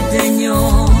njagadde nnyo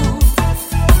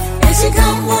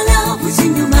ekikambula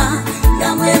bukinyuma nga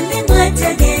mwembi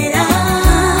mwetegeera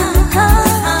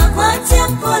akwatya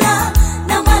mpola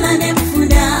namala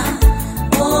nemfuna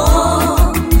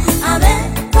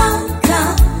abepanka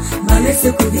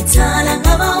bamese kubitala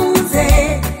nga bawunze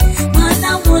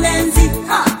mwana mulenzi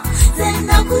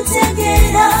zena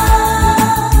kutegera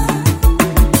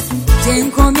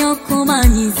jenkomyo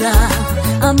kumanyiza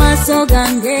amaso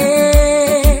gange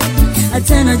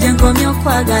atena jenkomyo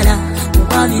kwagala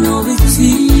mubali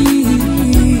n'obuki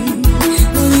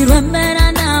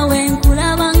ulirwembera nawe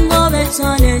nkulaba ngobe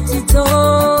chone tito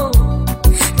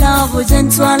lavo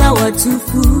jentwala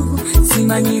watufu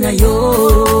simanyina yo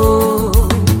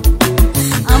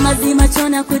amazima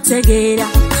chona kutegera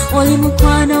oli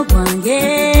mukwano gwange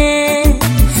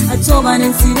atoba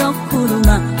nensiro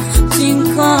kuluma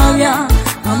chinkobya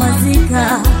amazika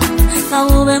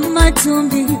kawube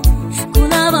matumbi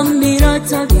kulaba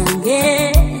miroto byange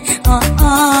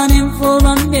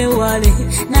nemfuba mbewale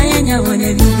naye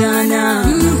nyabone bigana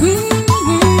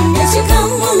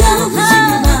ekikamula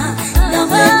mujima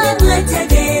ngabwebe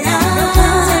mwetegera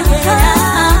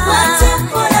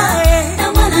watekola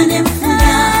namwana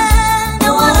nemfuna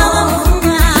nawala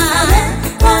wamufuna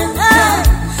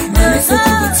namese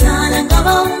kubitala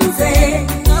ngabawunze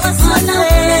mwana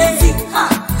mulezi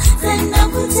zena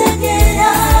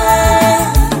kutegera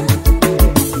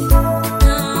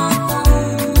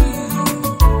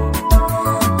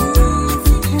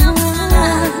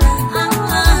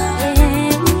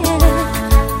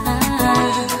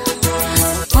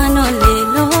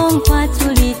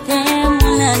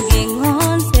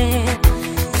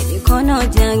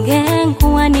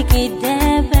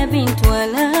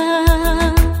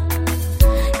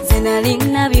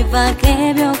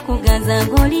Kebyo kugaza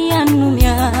goli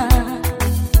yanumya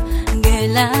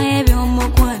ngela ebyo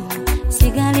mukwano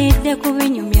sigalidde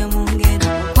kubinyumya mungero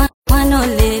kwano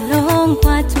lelo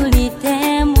nkwatulite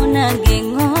munange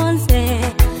ngonze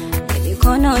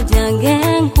ebikono jange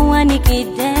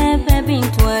nkuwanikidde baby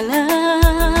ntwala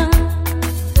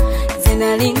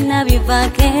zenalina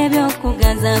bivako ebyo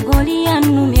kugaza goli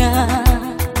yanumya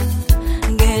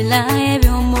ngela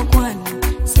ebyo mukwano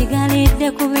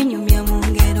sigalidde kubinyumya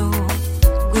mungero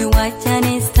gwe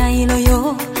wachane style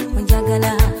yo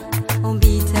onjagala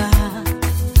ombita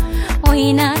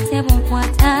oina tebo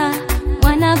nkwata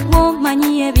wanagwo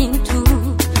manyi ebintu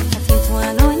kati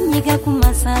twalo nyiga ku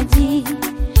masaji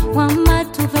wamma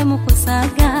tuve mu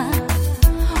kusaga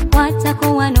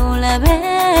watako wanolabe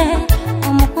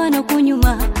omukwano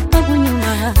kunyuma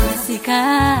sika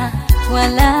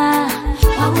twala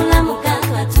wabula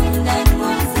mukaka tunda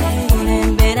ngonze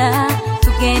kulembera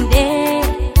tugende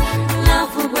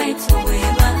lafu bwetu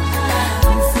bweba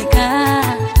sika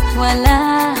twala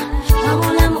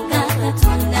wabula mukaka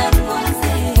tunda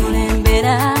ngonze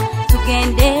kulembera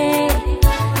tugende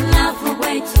lafu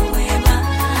bwetu bweba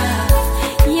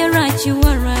you're right you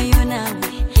are right you nawe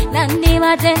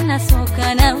nandiba tena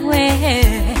soka nawe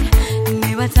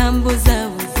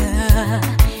nibatambuza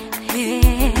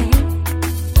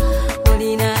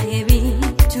olina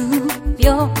ebintu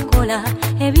byokola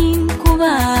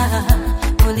ebinkuba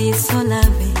oli so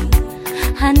loving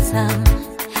handsome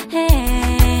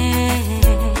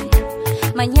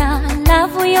manya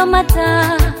lavu yo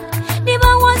mata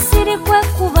diba wasiri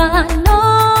kwekuba no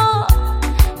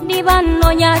diba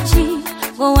nonyachi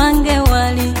wange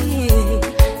wali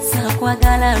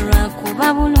sakwagala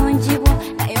lwakuba bulungibo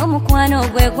naye omukwano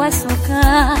gwe gwasooka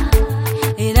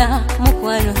era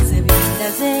mukwano ze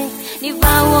bindaze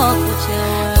nivawo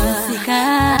okuchawa sika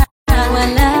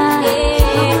wala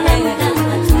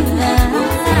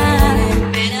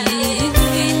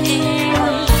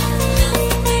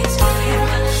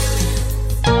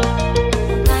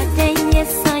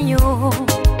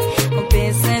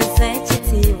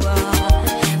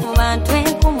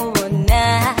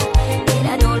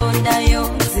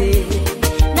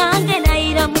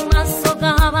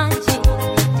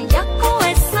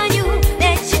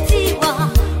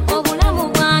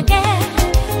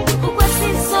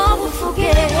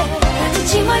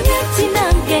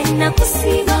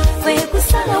nakusiba we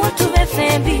kusala watu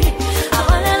befembi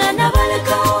abalala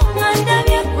nabalekawo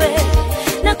ngandabye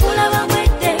nakulaba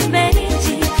mwete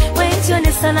mberinji wetyo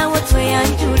nesala watu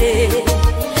yanjule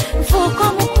mfuko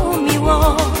mukumi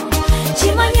wo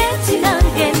chimanyeti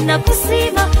nange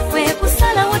nakusiba we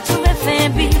kusala watu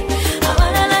befembi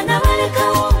abalala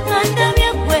nabalekawo ngandabye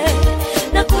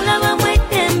nakulaba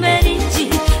mwete mberinji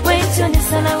wetyo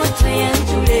nesala watu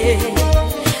yanjule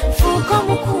mfuko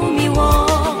mukumi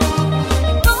wo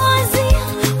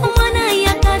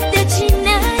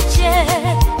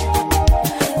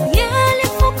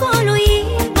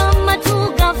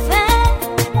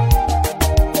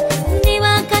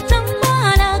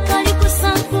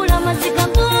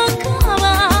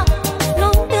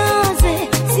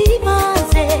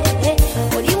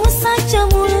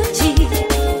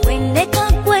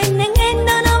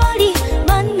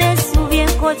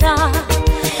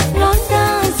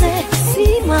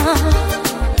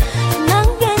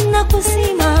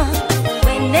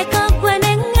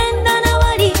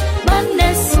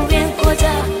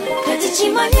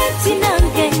eti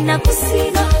nange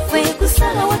nakusiba kwe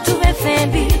kusala watu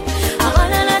befembi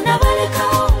abalala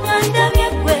nabalekawo ngandabye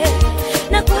gwe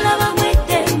nakulaba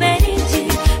mwedembe lingi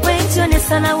wentyo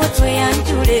nesala watu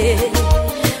yanjule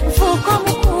nfuuka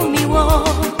omukumi wo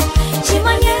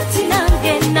kimanye eti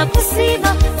nange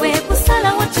nakusiba kwe kusala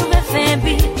watu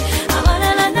befembi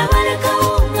abalala nabalekawo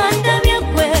ngandabye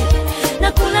gwe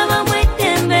nakulaba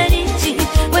mwedembe lingi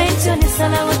wentyo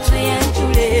nesala watu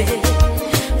yanjule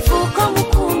nfuuka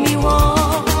omukumi wo.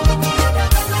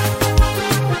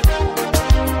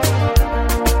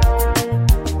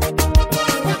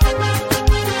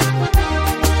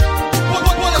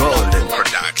 Golden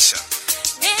Production.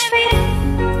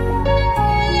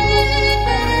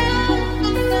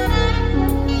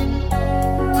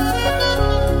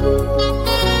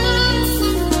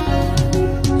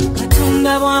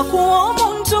 Katonda bw'akuwa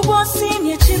omuntu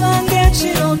gw'osiimye kibanga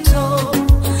ekirooto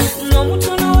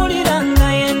n'omutunuulira nga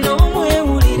yenna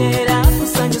omwewulira era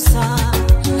akusanyusa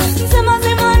nze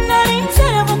mazima nali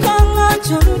nterebuka nga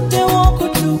nkyoluddewo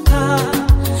okutuuka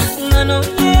nga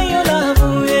nonyeeyo laavu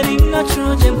eringa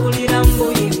tuno gye mpulira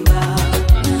mbuyimba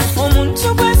omuntu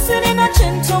gwe sirina kye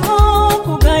ntomo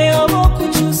okugaya oba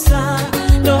okukyusa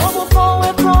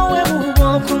n'obukooweekoowe bubwo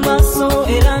ku maaso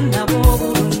era nabo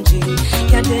obulungi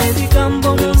yadde ebigambo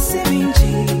mu nsi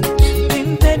bingi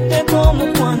bimpeddeko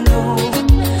omukwano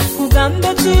kugambe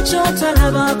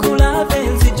kikyotalaba kulaba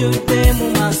enzijudde mu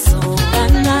maaso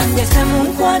bannange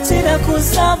temunkwatira ku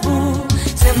zaabu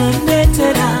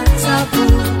temundeetera ntabu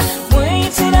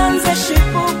mweyitira nze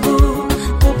shibubu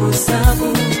bubuzaabu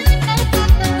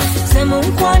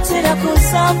temunkwatira ku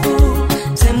zaabu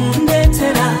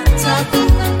temundeetera ntabu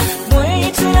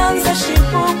mweyitira nze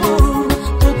shibubu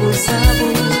bubuzaabu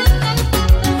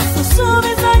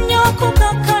kusuubiza nnyo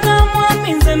okukakkana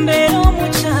mwami nze mbeera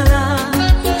omukyala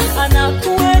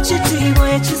anakuwa ekitiibwa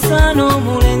ekisaana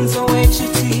omulenzi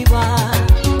ow'ekitiibwa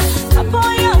kapo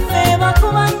yaffe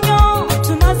bakuba nnyo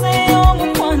tumazeeyo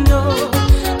omukwano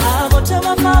abo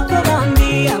tebafaako bambi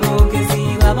aboogezi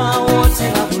babaawo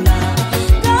tebabula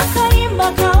ng'akayimba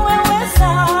kawewesa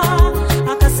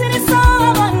akasirisa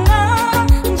abanna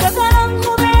njagala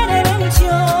nkubeerere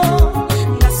ntyo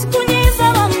nga sikunyiiza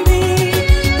bambi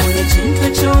buli kintu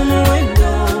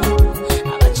eky'omuwendo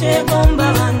abakyegomba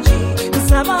bangi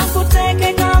nsaba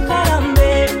nkuteekeko akalambe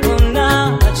bonna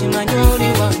bakimanyi oli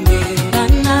wange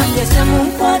bannange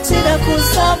temunkwatira ku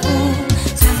zaabu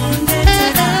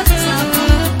temundeetera ttaabu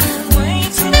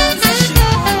mweyitira nze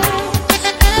shibubu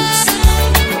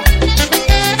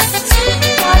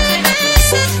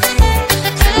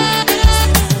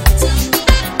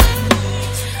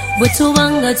bwe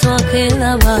tubanga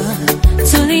twakelaba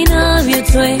tulina bye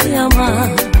tweyama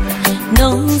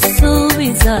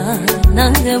n'osuubiza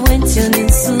nange bwentyo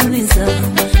nensuubiza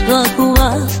lwakuba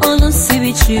olusi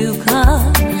bikyuka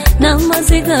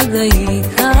n'amaziga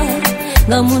gayiika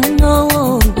nga munnowo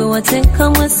gwe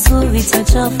wateekamu essuubi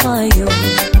takyafaayo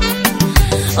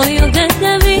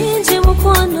oyogedde bingi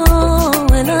mukwano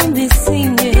era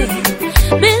mbisimye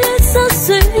biresa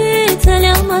swiiti eri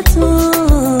amatu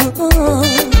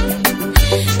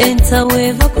entawe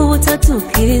eva ku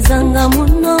butatuukiriza nga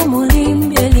munno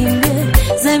mulimbye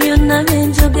ze byonna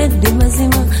byenjogedde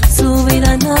mazima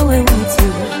suubira naawe bwentyo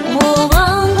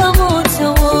bw'obanga bwotyo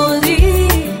bw'oli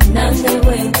nange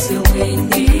bwentyo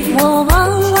bwendi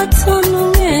bw'obanga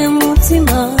tonumye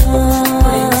mutima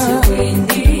bwentyo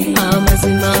bwendi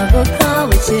amazima gokka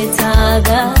bwe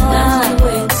kyetaaga nange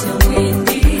bwentyo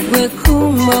bwendi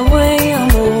bwekuuma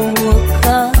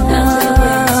bweyamuwoka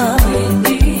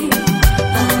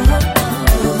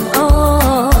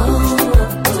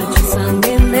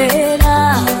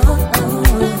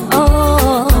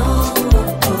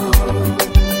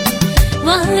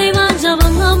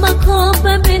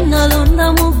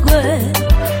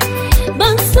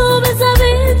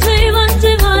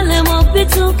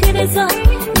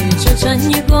ekyo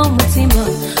kyanyiga omutima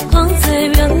konse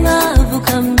byalaavu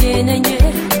kambyenenye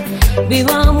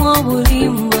bibaamu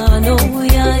obulimba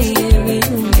n'obuyayi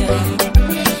ebirumya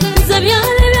nze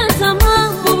byali byantama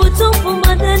mu butuufu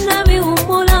mbadde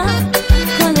nabiwummula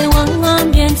kale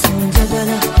waŋŋambye nti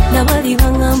onjagala nabali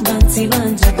baŋŋamba nti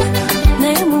banjagala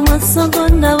naye mu maaso go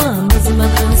ndaba amazima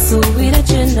gansuubire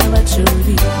kye ndaba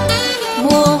kyoli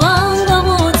bw'obanga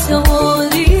bwotyo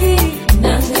bw'oli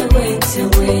nange bwentyo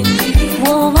bwendi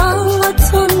bw'obanga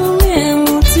tonumye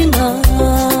mutima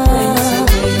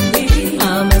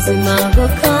amazima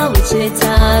gokka bwe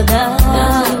kyetaaga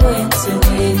nange bwentyo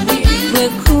bwendi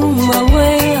bwekuuma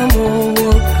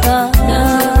bweyamuwoka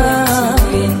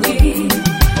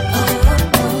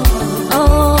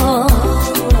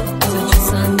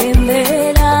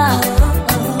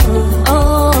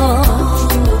Oh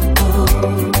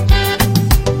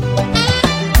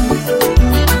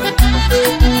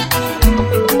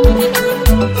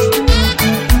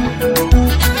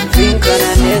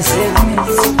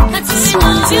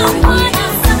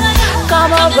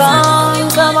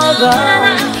over.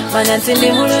 Manya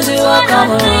tindi mulungi wa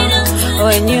come around.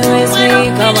 When you with me,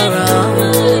 come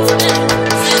around.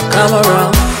 Come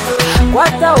around.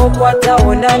 Kwata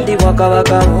o nandi waka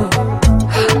waka wo.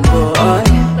 Boy,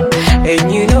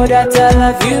 and you know that I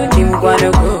love you,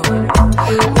 nimkwana go.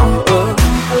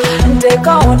 Take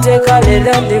a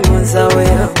little limunza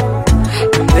wewe,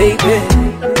 baby.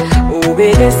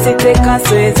 Ubele site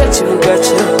kasweza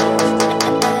chugacho.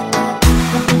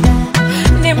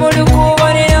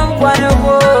 Nimulukuwa ni mkwano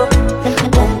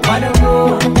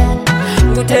go.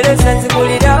 Ngutereza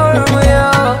nzikulira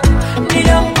olumoyo.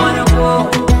 Nina mkwano go.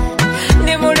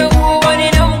 Nimulukuwa ni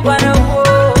mkwano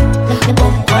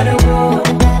go.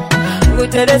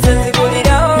 Ngutereza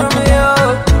nzikulira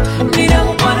olumoyo. Nina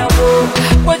mkwano go.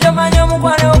 Kwa jamanya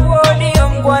mkwano go. Niyo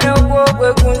mkwano go.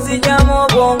 Kwe kunzijamu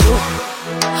bongo.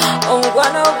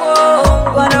 Mkwano go.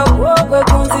 Kwe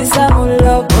kunzisa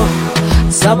muloko.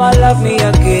 Some love me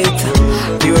a get.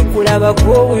 You could have a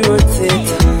go we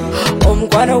rotate.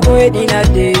 Mkwano go edina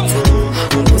date.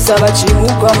 Kusaba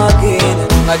chimuka magena.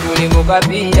 Maduli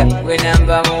mukabira we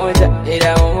namba moja.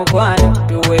 Era omukwano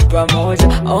tuwe pamoja.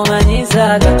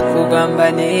 Omanyizaga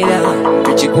kugamba nera.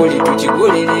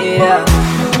 Tuchikulirera.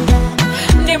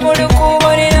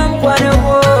 Nimulukubalira mkwano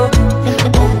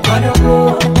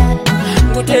go.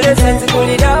 Ngutereza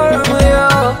nzikulira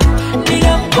olumoyo.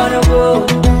 Nina mkwano go.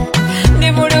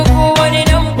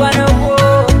 Nimulukubalira mkwano go.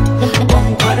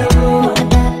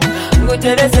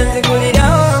 Ngutereza nzikulira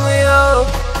olumoyo.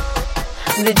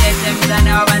 Nzijeje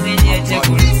mzana wabanzijeje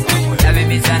kuli. Labe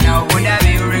mizana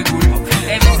obudabe uregulu.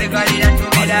 Ebizigalira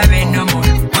tubirabe nomo.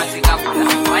 Masika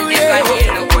kula.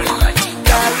 Wandekaniro kuli.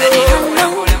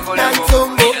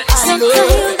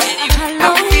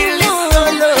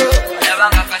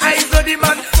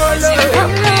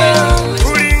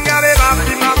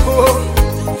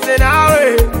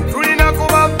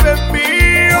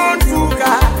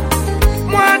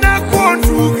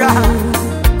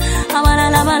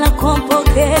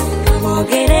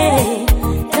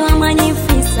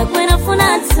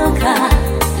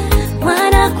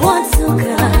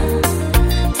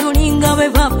 Tulinga we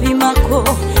papi mako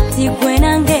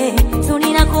tikwenange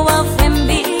tulina kuba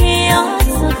fembi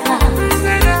osuka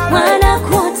mwana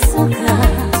kusuka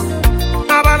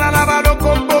abana balo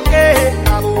komboke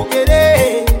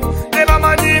abogere eba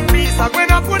manyimbisa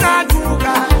kwena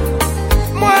kunatuka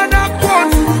mwana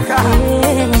kusuka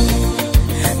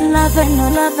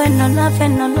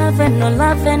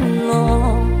love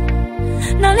no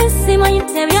nalisima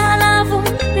yitebya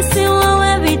love nisiwa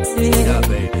webiti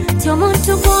tyo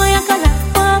muntu goyagala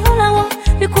wabulawo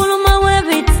bikuluma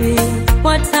webiti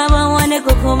wataba wane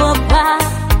kukubopa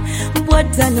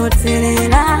bwata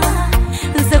noterera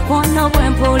nze kono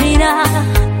bwempulira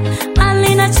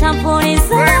alina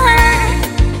champoliza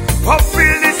I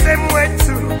feel the same way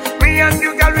too. Me and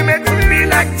you girl we make me feel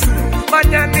like two.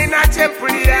 Manyani na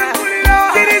chempulira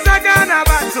kiriza gana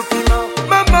batu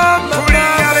mama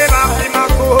kulia beba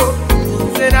mako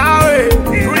senawe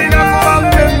tulina kwa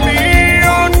pembi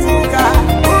ontuka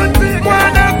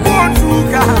mwana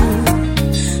kontuka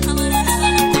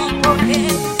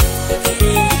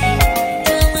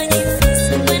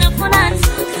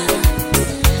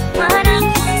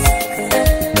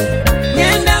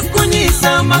Nyenda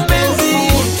kunyisa mapenzi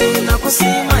na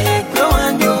kusima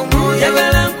yeko ndio moyo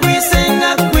bela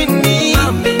kuisenga kwini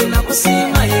na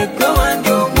kusima yeko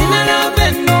ndio mina na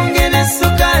benongene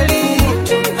sukali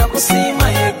na kusima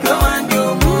yeko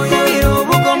ndio moyo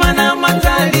irobuko mana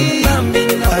matali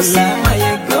na kusima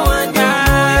yeko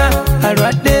ndio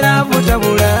alwadera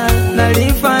butabula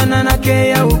nalifana na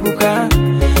keya uguka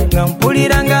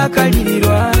ngampulira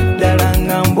ngakalilirwa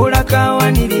dalanga mbula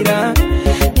kawanirira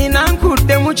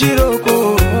ninankude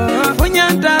muchiroko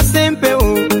funyanta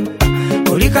sempewo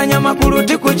olikanya makulu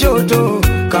tikujoto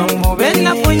kamube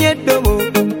nafunye dobo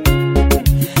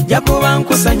jakuba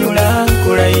nkusanyula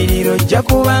kulayiriro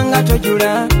jakubanga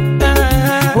tojula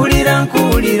ulira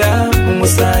nkulira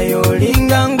umusayo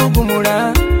linga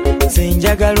ngugumula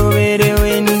senjagala obere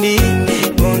wendi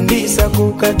ondisa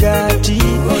kukagati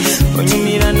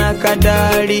onyumira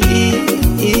nakadali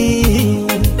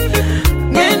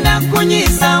ngenda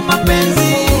kunyisa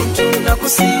mapenzi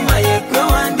tunakusima yeko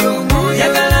ndio moyo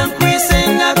yagala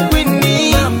nkwisenga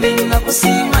kwini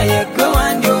nakusima yeko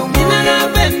ndio mina na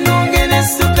benongene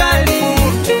sukali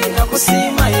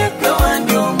tunakusima yeko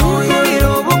ndio moyo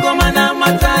irobuko mana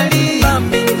matali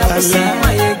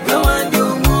nakusima yeko ndio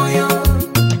moyo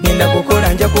nenda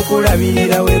kukola nja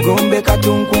kukulabirira wegombe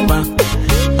katunkuma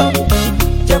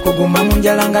jakuguma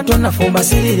munjalanga tonafumba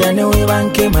sirira newe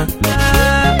bankema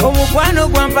omukwano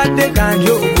gwampadde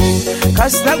kanjovu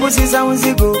kasita gusiza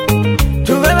unzigo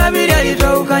Lube babiri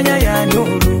alitawukanya ya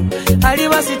nuru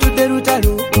aliba situdde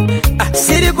lutalo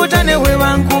sirikutane we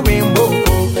bankuba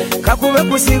emboko kakube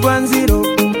kusigwa nziro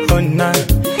onna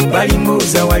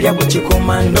balimbuuza walya ku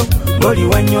kikomando ng'oli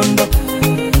wa nnyondo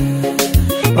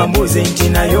bambuuze nti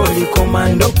naye oli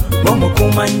komando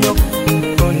ng'omukuuma nnyo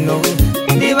ono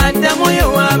ndibaddamu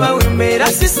yo waaba wembeera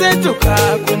sisetuka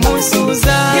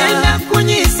kumusuuza genda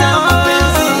kunyiisa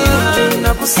mapenzi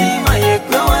nakusiima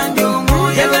yegwe wandi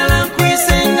omwoyo yagala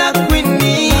nkwise nga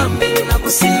kwinni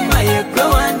nakusiima yegwe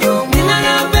wandi omwoyo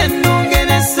nalaba ennunge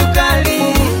n'essukaali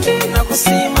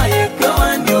nakusiima yegwe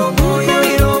wandi omwoyo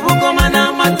ira obugoma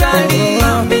n'amataali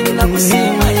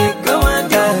nakusiima yegwe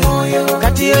wandi omwoyo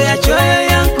kati yo yakyoyo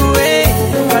yankuwe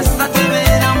kasita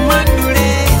tebeera mwandule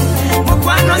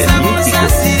mukwano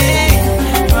samusasire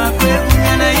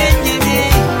twakwekunya naye njebye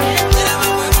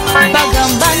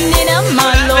bagamba nina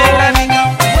malo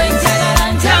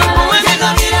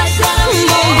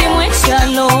mbundi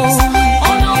mwekyalo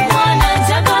ono mwana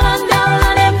njagala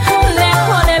ndawulane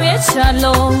lekole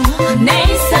byekyalo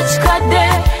neyisa kikadde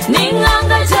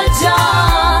ninganga jaja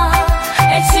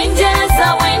ekinjereza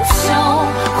wentyo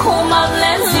kuma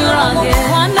bulenzi lwange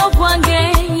mukwano gwange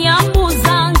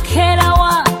yambuuza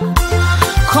nkerawa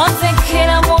koze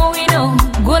nkera muwino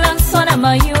gula nsona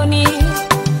mayuni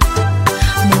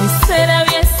mu biseera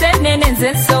byesenene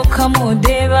nze nsooka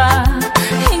mudeeba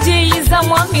njiyiza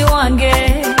mwami wange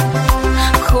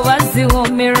kuba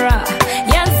ziwomera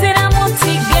yanziramu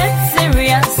nti get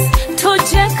serious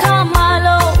tujjeko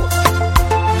amalo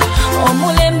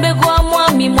omulembe gwa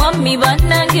mwami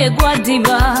bannange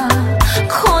gwadiba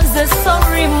konze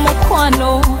sorry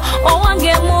mukwano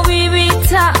owange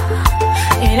mubibita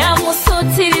era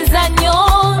musuutiriza nnyo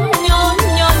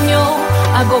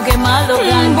agoge malo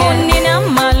gange nina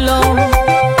malo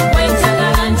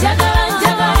wenjagala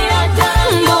njagalira ddala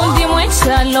mbundi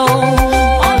mwekyalo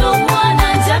ono mwana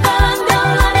njagala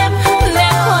ndawulane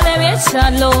lekole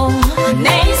byekyalo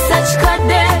neyisa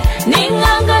kikadde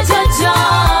ninganga jaja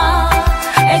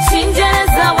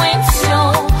ekinjereza wentyo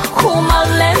kuma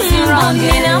bulenzi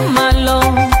lwange nina malo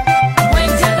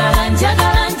wenjagala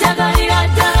njagalira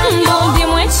ddala mbundi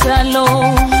mwekyalo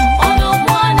ono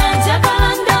mwana njagala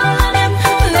ndawulane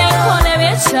lekole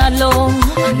byekyalo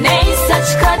neyisa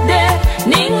kikadde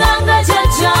ninganga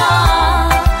jaja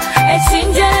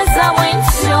ekinjereza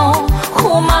wentyo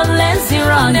kuma bulenzi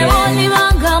lwange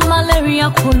nebonibanga malaria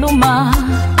kuluma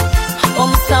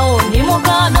omusawo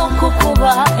nimugaana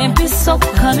okukuba empiso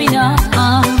kukabina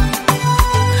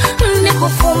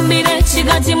ndikufumbira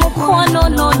ekigaji mukwano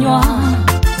nonywa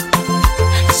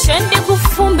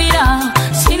kyendikufumbira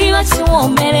kiriba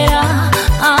kiwoomerera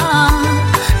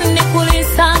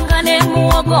ndikuliisanga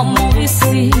nemuwogo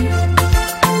mubisi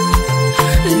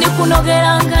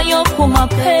ndikunogerangayo ku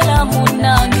mapeera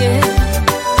munange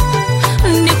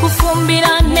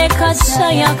ndikufumbira ne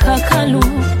kacaya kakalu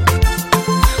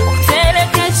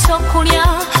kutereka ekyokulya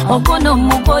ogwo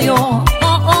n'omugoyo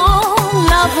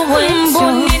laavu bwentyo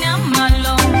nina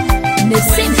malo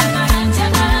nesinda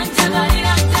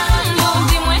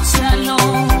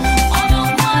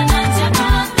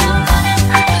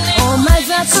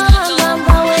omaze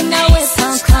akabanga we nawe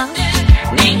panka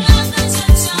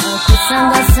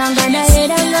okusangasanga naye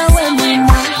era nawe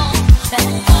mima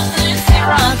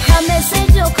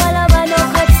akameseji okalaba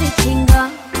n'okatikinga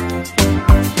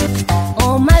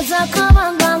omaze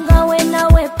akabanga nga we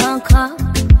nawe panka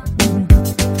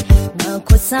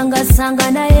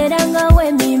okusangasanga naye era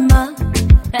nawe mima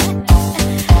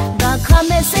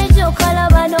akameseji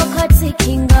okalaba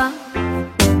n'okatikinga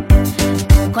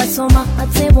kasoma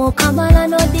atebo kamala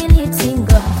no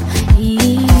deletinga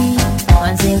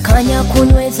manze nkanya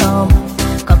kunywezaamu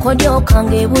kakodyo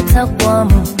kange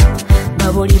butakwamu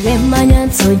babuli bemmanya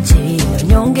nsoje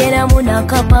nyongeramu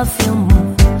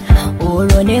n'akapafyumu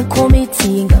olwo ne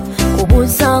komitinga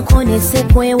kubuzaako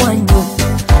nesekwewanyo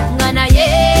nga naye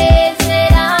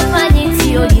zera manyi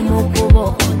nti oli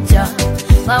mukubo ojja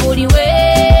babuli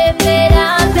wembeera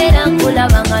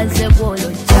nkulaba nga nze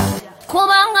gwolojja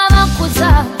kubanga bakuza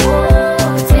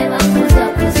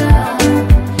tebakuzakuza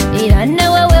era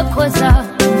newe wekoza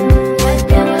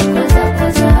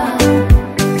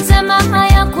nze mama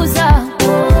yakuza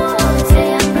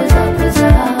teyakuzakuza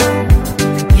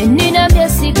yenina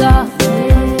byesiga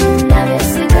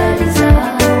nabyesigaliza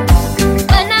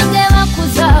banange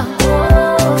bakuza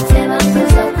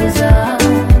tebakuzakuza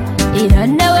era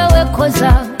newe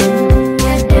wekoza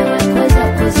yadde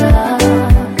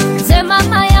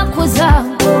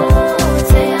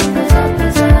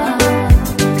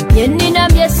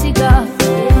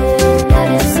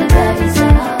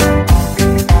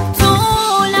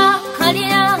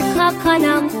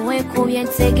nekubye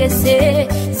ntegese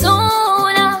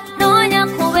zona nonya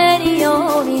kuberiyo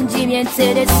bingi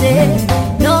byenterese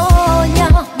nonya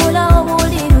bulawo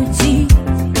buli luki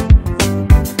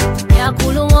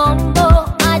yakuluwombo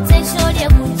atensyo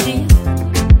lyekuki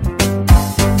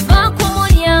va ku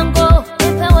mulyango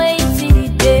empewo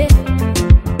eyitiridde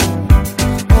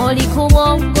oli ku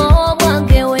bwongo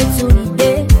bwange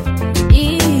wetulidde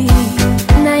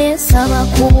naye nsaba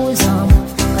kubuuzamu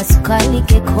kasukali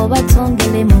keko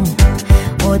batongelemu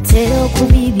otera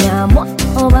okubibyamu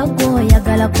oba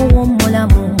gwoyagala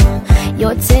kuwummulamu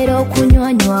yotera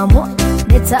okunywanywamu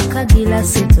netaka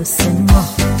gilasi tosemu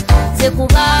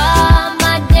zekuba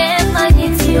madde manyi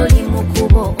nti oli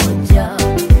mukubo ojja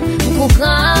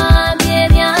nkugambye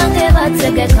ebyange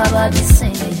bategeka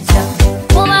babisenejja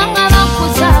kubanga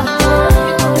bakuzaako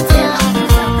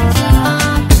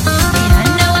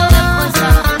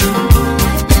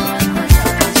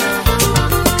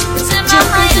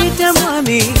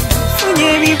funye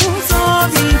ebibuuzo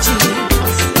bingi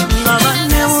nga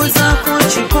bannebuuzaako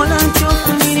kikola nti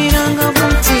okumiriranga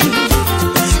buti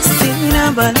sirina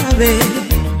balabe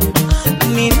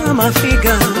nina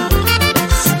amafiga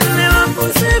ne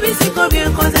bambuuza ebizigo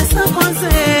byenkozesako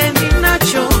nze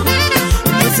ninakyo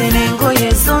mbuze n'engoye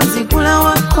ezo nzigula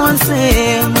wakonze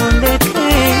mundeke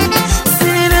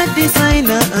sirina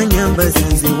disayina anyambaza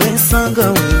nze wensanga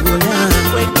wengula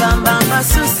wegamba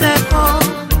mbasusseko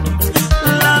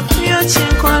lapyo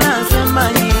chinkola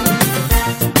zemanyi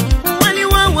wali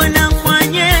wawona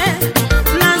mwanye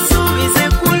nasubize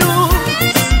kulu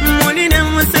muline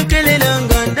musekelela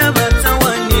nga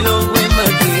ndabatawanilo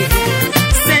gwemage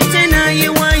sente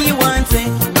nayiwayiwanze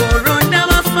goronda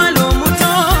bafalo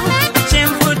muto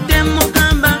kyenvudde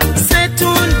mugamba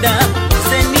setunda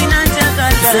senina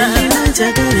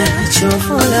njagala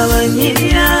kyofola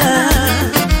wanyirira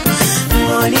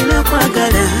ng'olina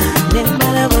kwagala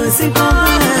nembala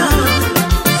bozigobala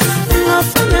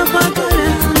ng'ofuna kwagala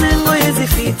nengoye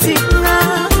zifitinga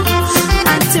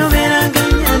ate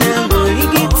obeeranganya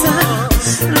nangaoligita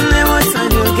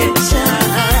newotanyugeca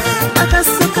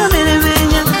akasuka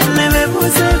meremenya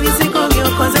nebebuuza ebizigo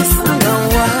byokozesanga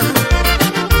wa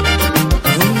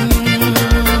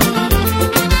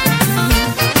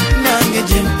nange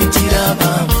gyempitira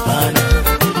bampana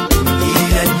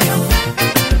ngira nnyo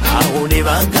awo ne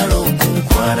bagala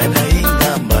okunkwala naye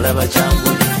nga mbalaba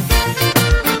kyanguli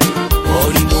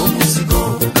olimu omuzigo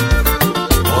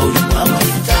olimu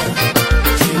amafuta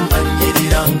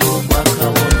kyembanyerera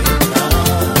ng'ogwakawoneka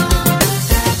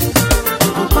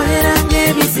onkoleranga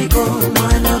ebizigo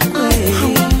mwana gwe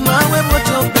mawe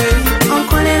motobe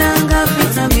onkoleranga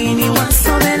vitamini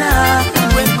wasobera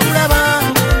wekulaba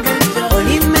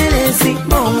oli mmere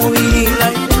ezimba omubiri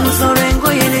nzolwa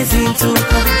engoye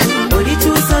nezintuuka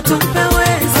olituusa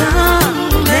tumpeweza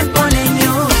nepone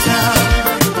nyota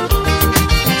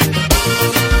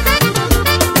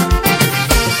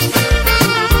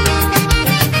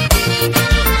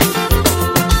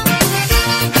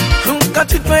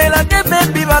kati twelage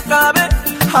bebi bakabe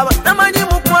abatamanyi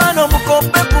mukwano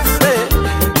mukope kufe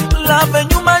lava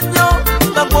enyuma nnyo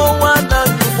nga gwowaana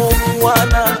nyuma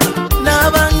okuwaana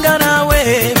n'abanga nawe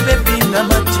bebi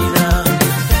namatira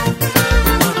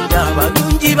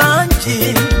abalungi bangi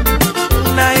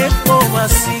naye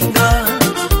obasinga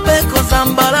bekoza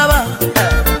mbalaba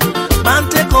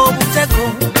banteka obuteko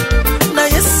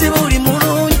naye si buli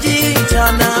mulungi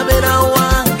kyanabeera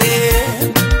wange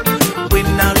bwe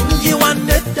nalungi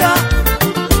wannedda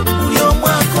buli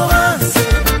omwaka wanze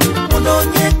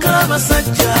munoonyeka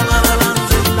abasajja abalala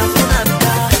nze nafuna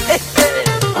dda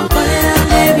onkolera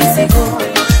n'ebizigo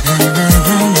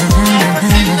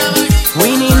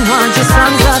winning one just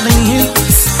I'm loving you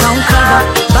don't cover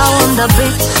bow on the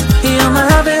beat you're my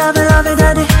love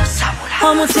daddy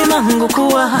omutima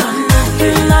ngukuwa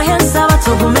naye nsaba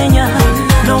togumenya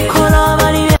nokola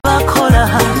abali bebakola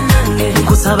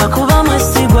kusaba kuba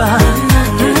mwesigwa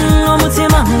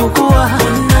omutima ngukuwa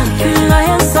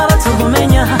naye nsaba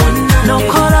togumenya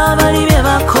nokola abali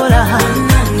bebakola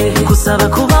kusaba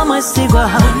kuba mwesigwa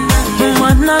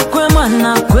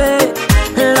mwana gwe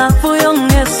lafu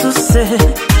yongesuse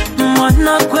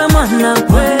mwana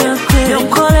gwe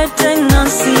yokolete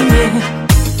ngansimye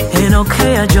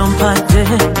enokeya jompadde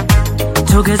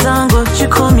togezango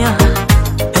kikomya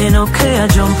enokeya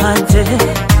jompadde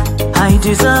I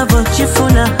deserve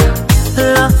okifuna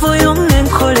lafu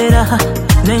yongenkolera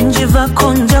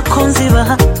nenjivako njako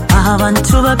nziba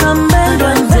abantu bagambe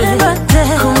ndwadde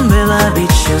kumbe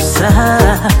babikyusa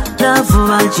lavu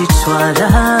bagitwala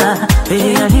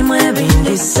eyalimu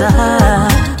ebindisa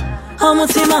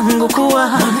omutima ngukuwa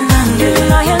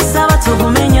naye nsaba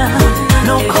tugumenya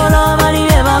nokola abali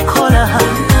bebakola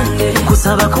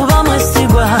nsaba kuba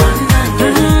mwesigwa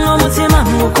omutima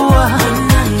mukuwa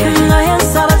naye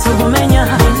nsaba tugumenya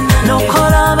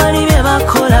nokola bali bye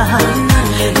bakola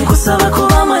nkusaba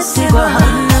kuba mwesigwa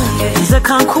nze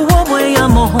kankuwa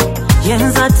obweyamo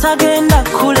yenza tagenda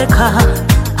kuleka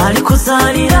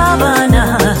alikuzaalira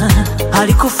abaana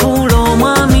alikufuula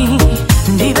omwami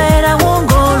ndibeerawo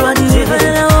ng'olwadde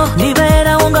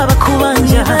ndibeerawo nga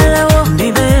bakubanja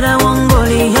ndibeerawo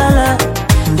ng'oliyala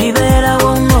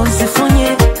ndibeerawo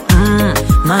ng'ozifunye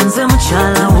manze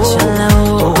mukyalawo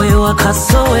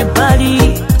owewakaso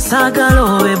webbali saagala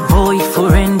owe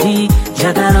boyfriend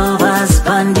jagala oba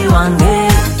husbandi wange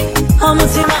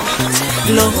omutima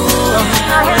lowo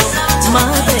my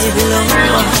baby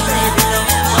lowo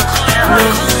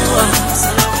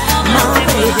my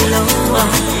baby lowo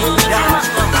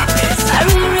I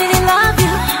really love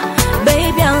you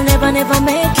baby I'll never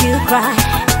make you cry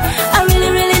I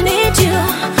really need you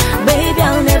baby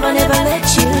I'll never let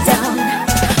you down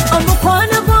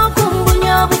omukwana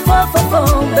gwokumbunya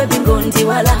bufofofo baby ngondi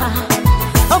wala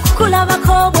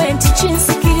okukulabako bwenti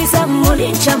kinsikiriza muli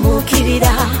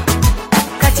nkyamukirira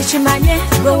kati kimanye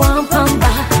gwe wampamba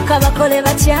kabakole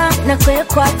batya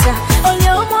nakwekwata oli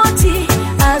omwoti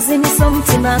azinisa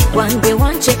omutima gwange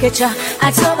wancekeca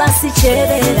ate oba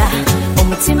sikyerera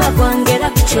omutima gwange era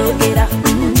kukyogera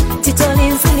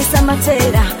titolinzinisa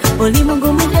mateera oli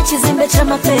mugumu ekizimbe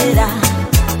ky'amapeera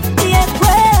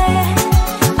yekwe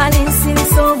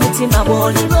alinsirisa omutima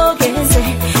bw'oli bogeze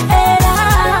era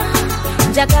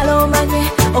njagala omanye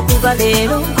okuva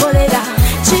leero nkolera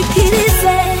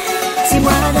kikirize ti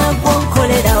mwana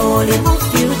gwonkolera oli mu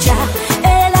future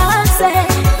era nze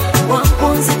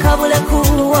wankunzika buleku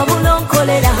wabula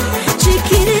onkolera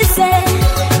kikirize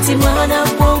ti mwana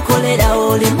gwonkolera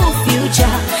oli mu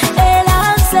future era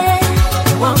nze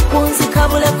wankunzika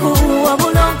buleku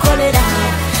wabula onkolera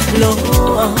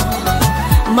Lord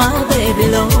my baby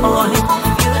Lord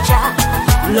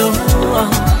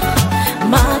Lord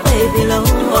my baby Lord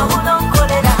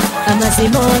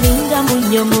amazima olinga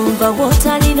munyo mumva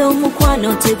wotalina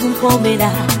omukwano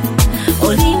tegunkomera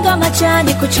olinga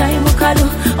makyani ku kyayi mukalu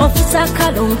ofusa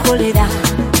kalu nkolera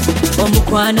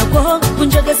omukwano gwo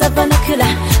gunjogeza vanakula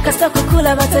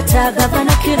kasakukula batataga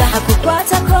vanakula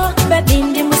akukwatako bebi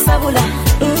ndi musabula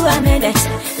uamenet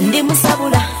ndi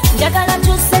musabula njagala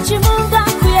tuse kimunga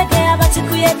kuyegera bati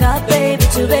kuyega baby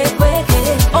tubekweke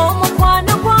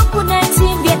omukwano gwangu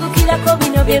netimbye gukirako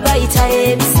bino bye bayita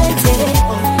ebisente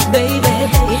baby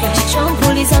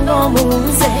kikyompuliza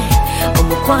ng'omuwunze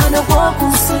omukwano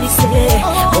gwogunsulise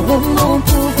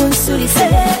obumumpu gunsulise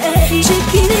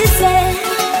kikirize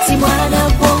ti mwana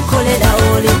gwonkolera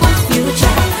oli mu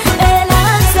future era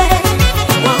nze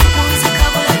wankunzika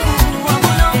buleku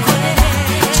wabula onkolera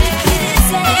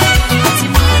kikirize ti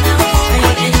mwana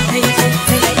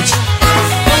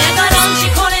oyagala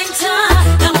nkikole nta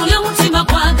namuli omutima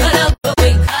gwagala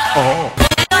gweweka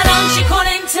oyagala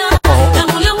nkikole nta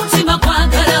namuli omutima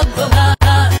gwagala gwoba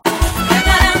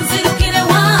oyagala nzirukire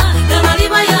wa namali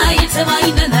bayaye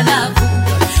tebalina nalavu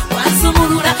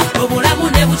wansumulula obulamu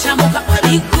ne bucamuka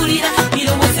wabikulira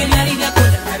birowoozo ebyali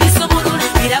byakola nabisumulula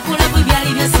birabulamu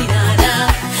byali byasirala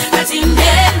kati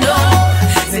ngendo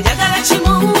zenjagala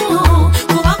kimu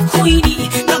kuba kwini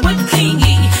nga gwe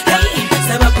kingi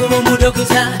saba kuba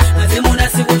omudokita ate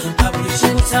munasibu abuli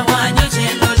kikutawanyo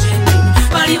kyendo kyendi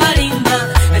bali balimba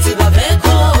ati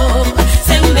babeeko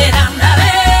sembera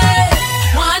ndabe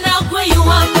mwana gwe you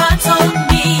are part of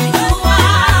me you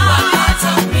are part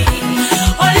of me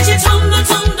oli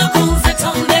kitundutundu kunze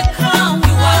tondeka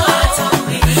you are part of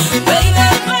me baby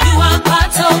you are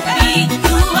part of me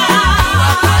you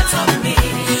are part of me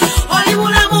oli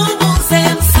bulamu bunze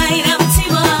musayira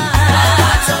mutima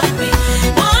part of me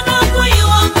mwana gwe you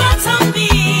are part of me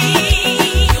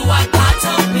you are part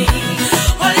of me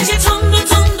oli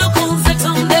kitundutundu kunze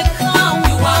tondeka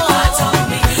you are part of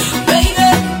me baby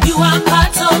you are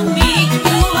part of me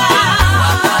you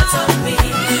are part of me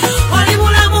oli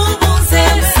bulamu bunze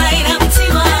musayira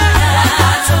mutima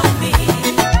part of me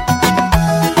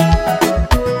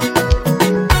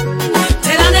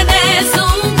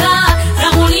teranenezunga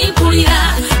ramulimpulira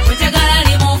wejagala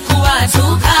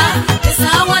limukuwatuka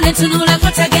esaawa netunulako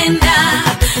tagenda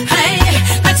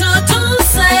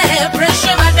katotuse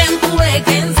presha badde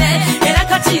nkuwegenze era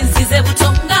kati nzize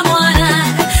butonga mwana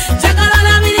jagala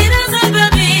labiriraze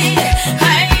bebi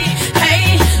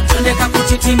tondeka ku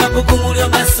kitima bukumuli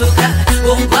omasuka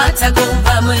onkwata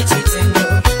gombamu ekiti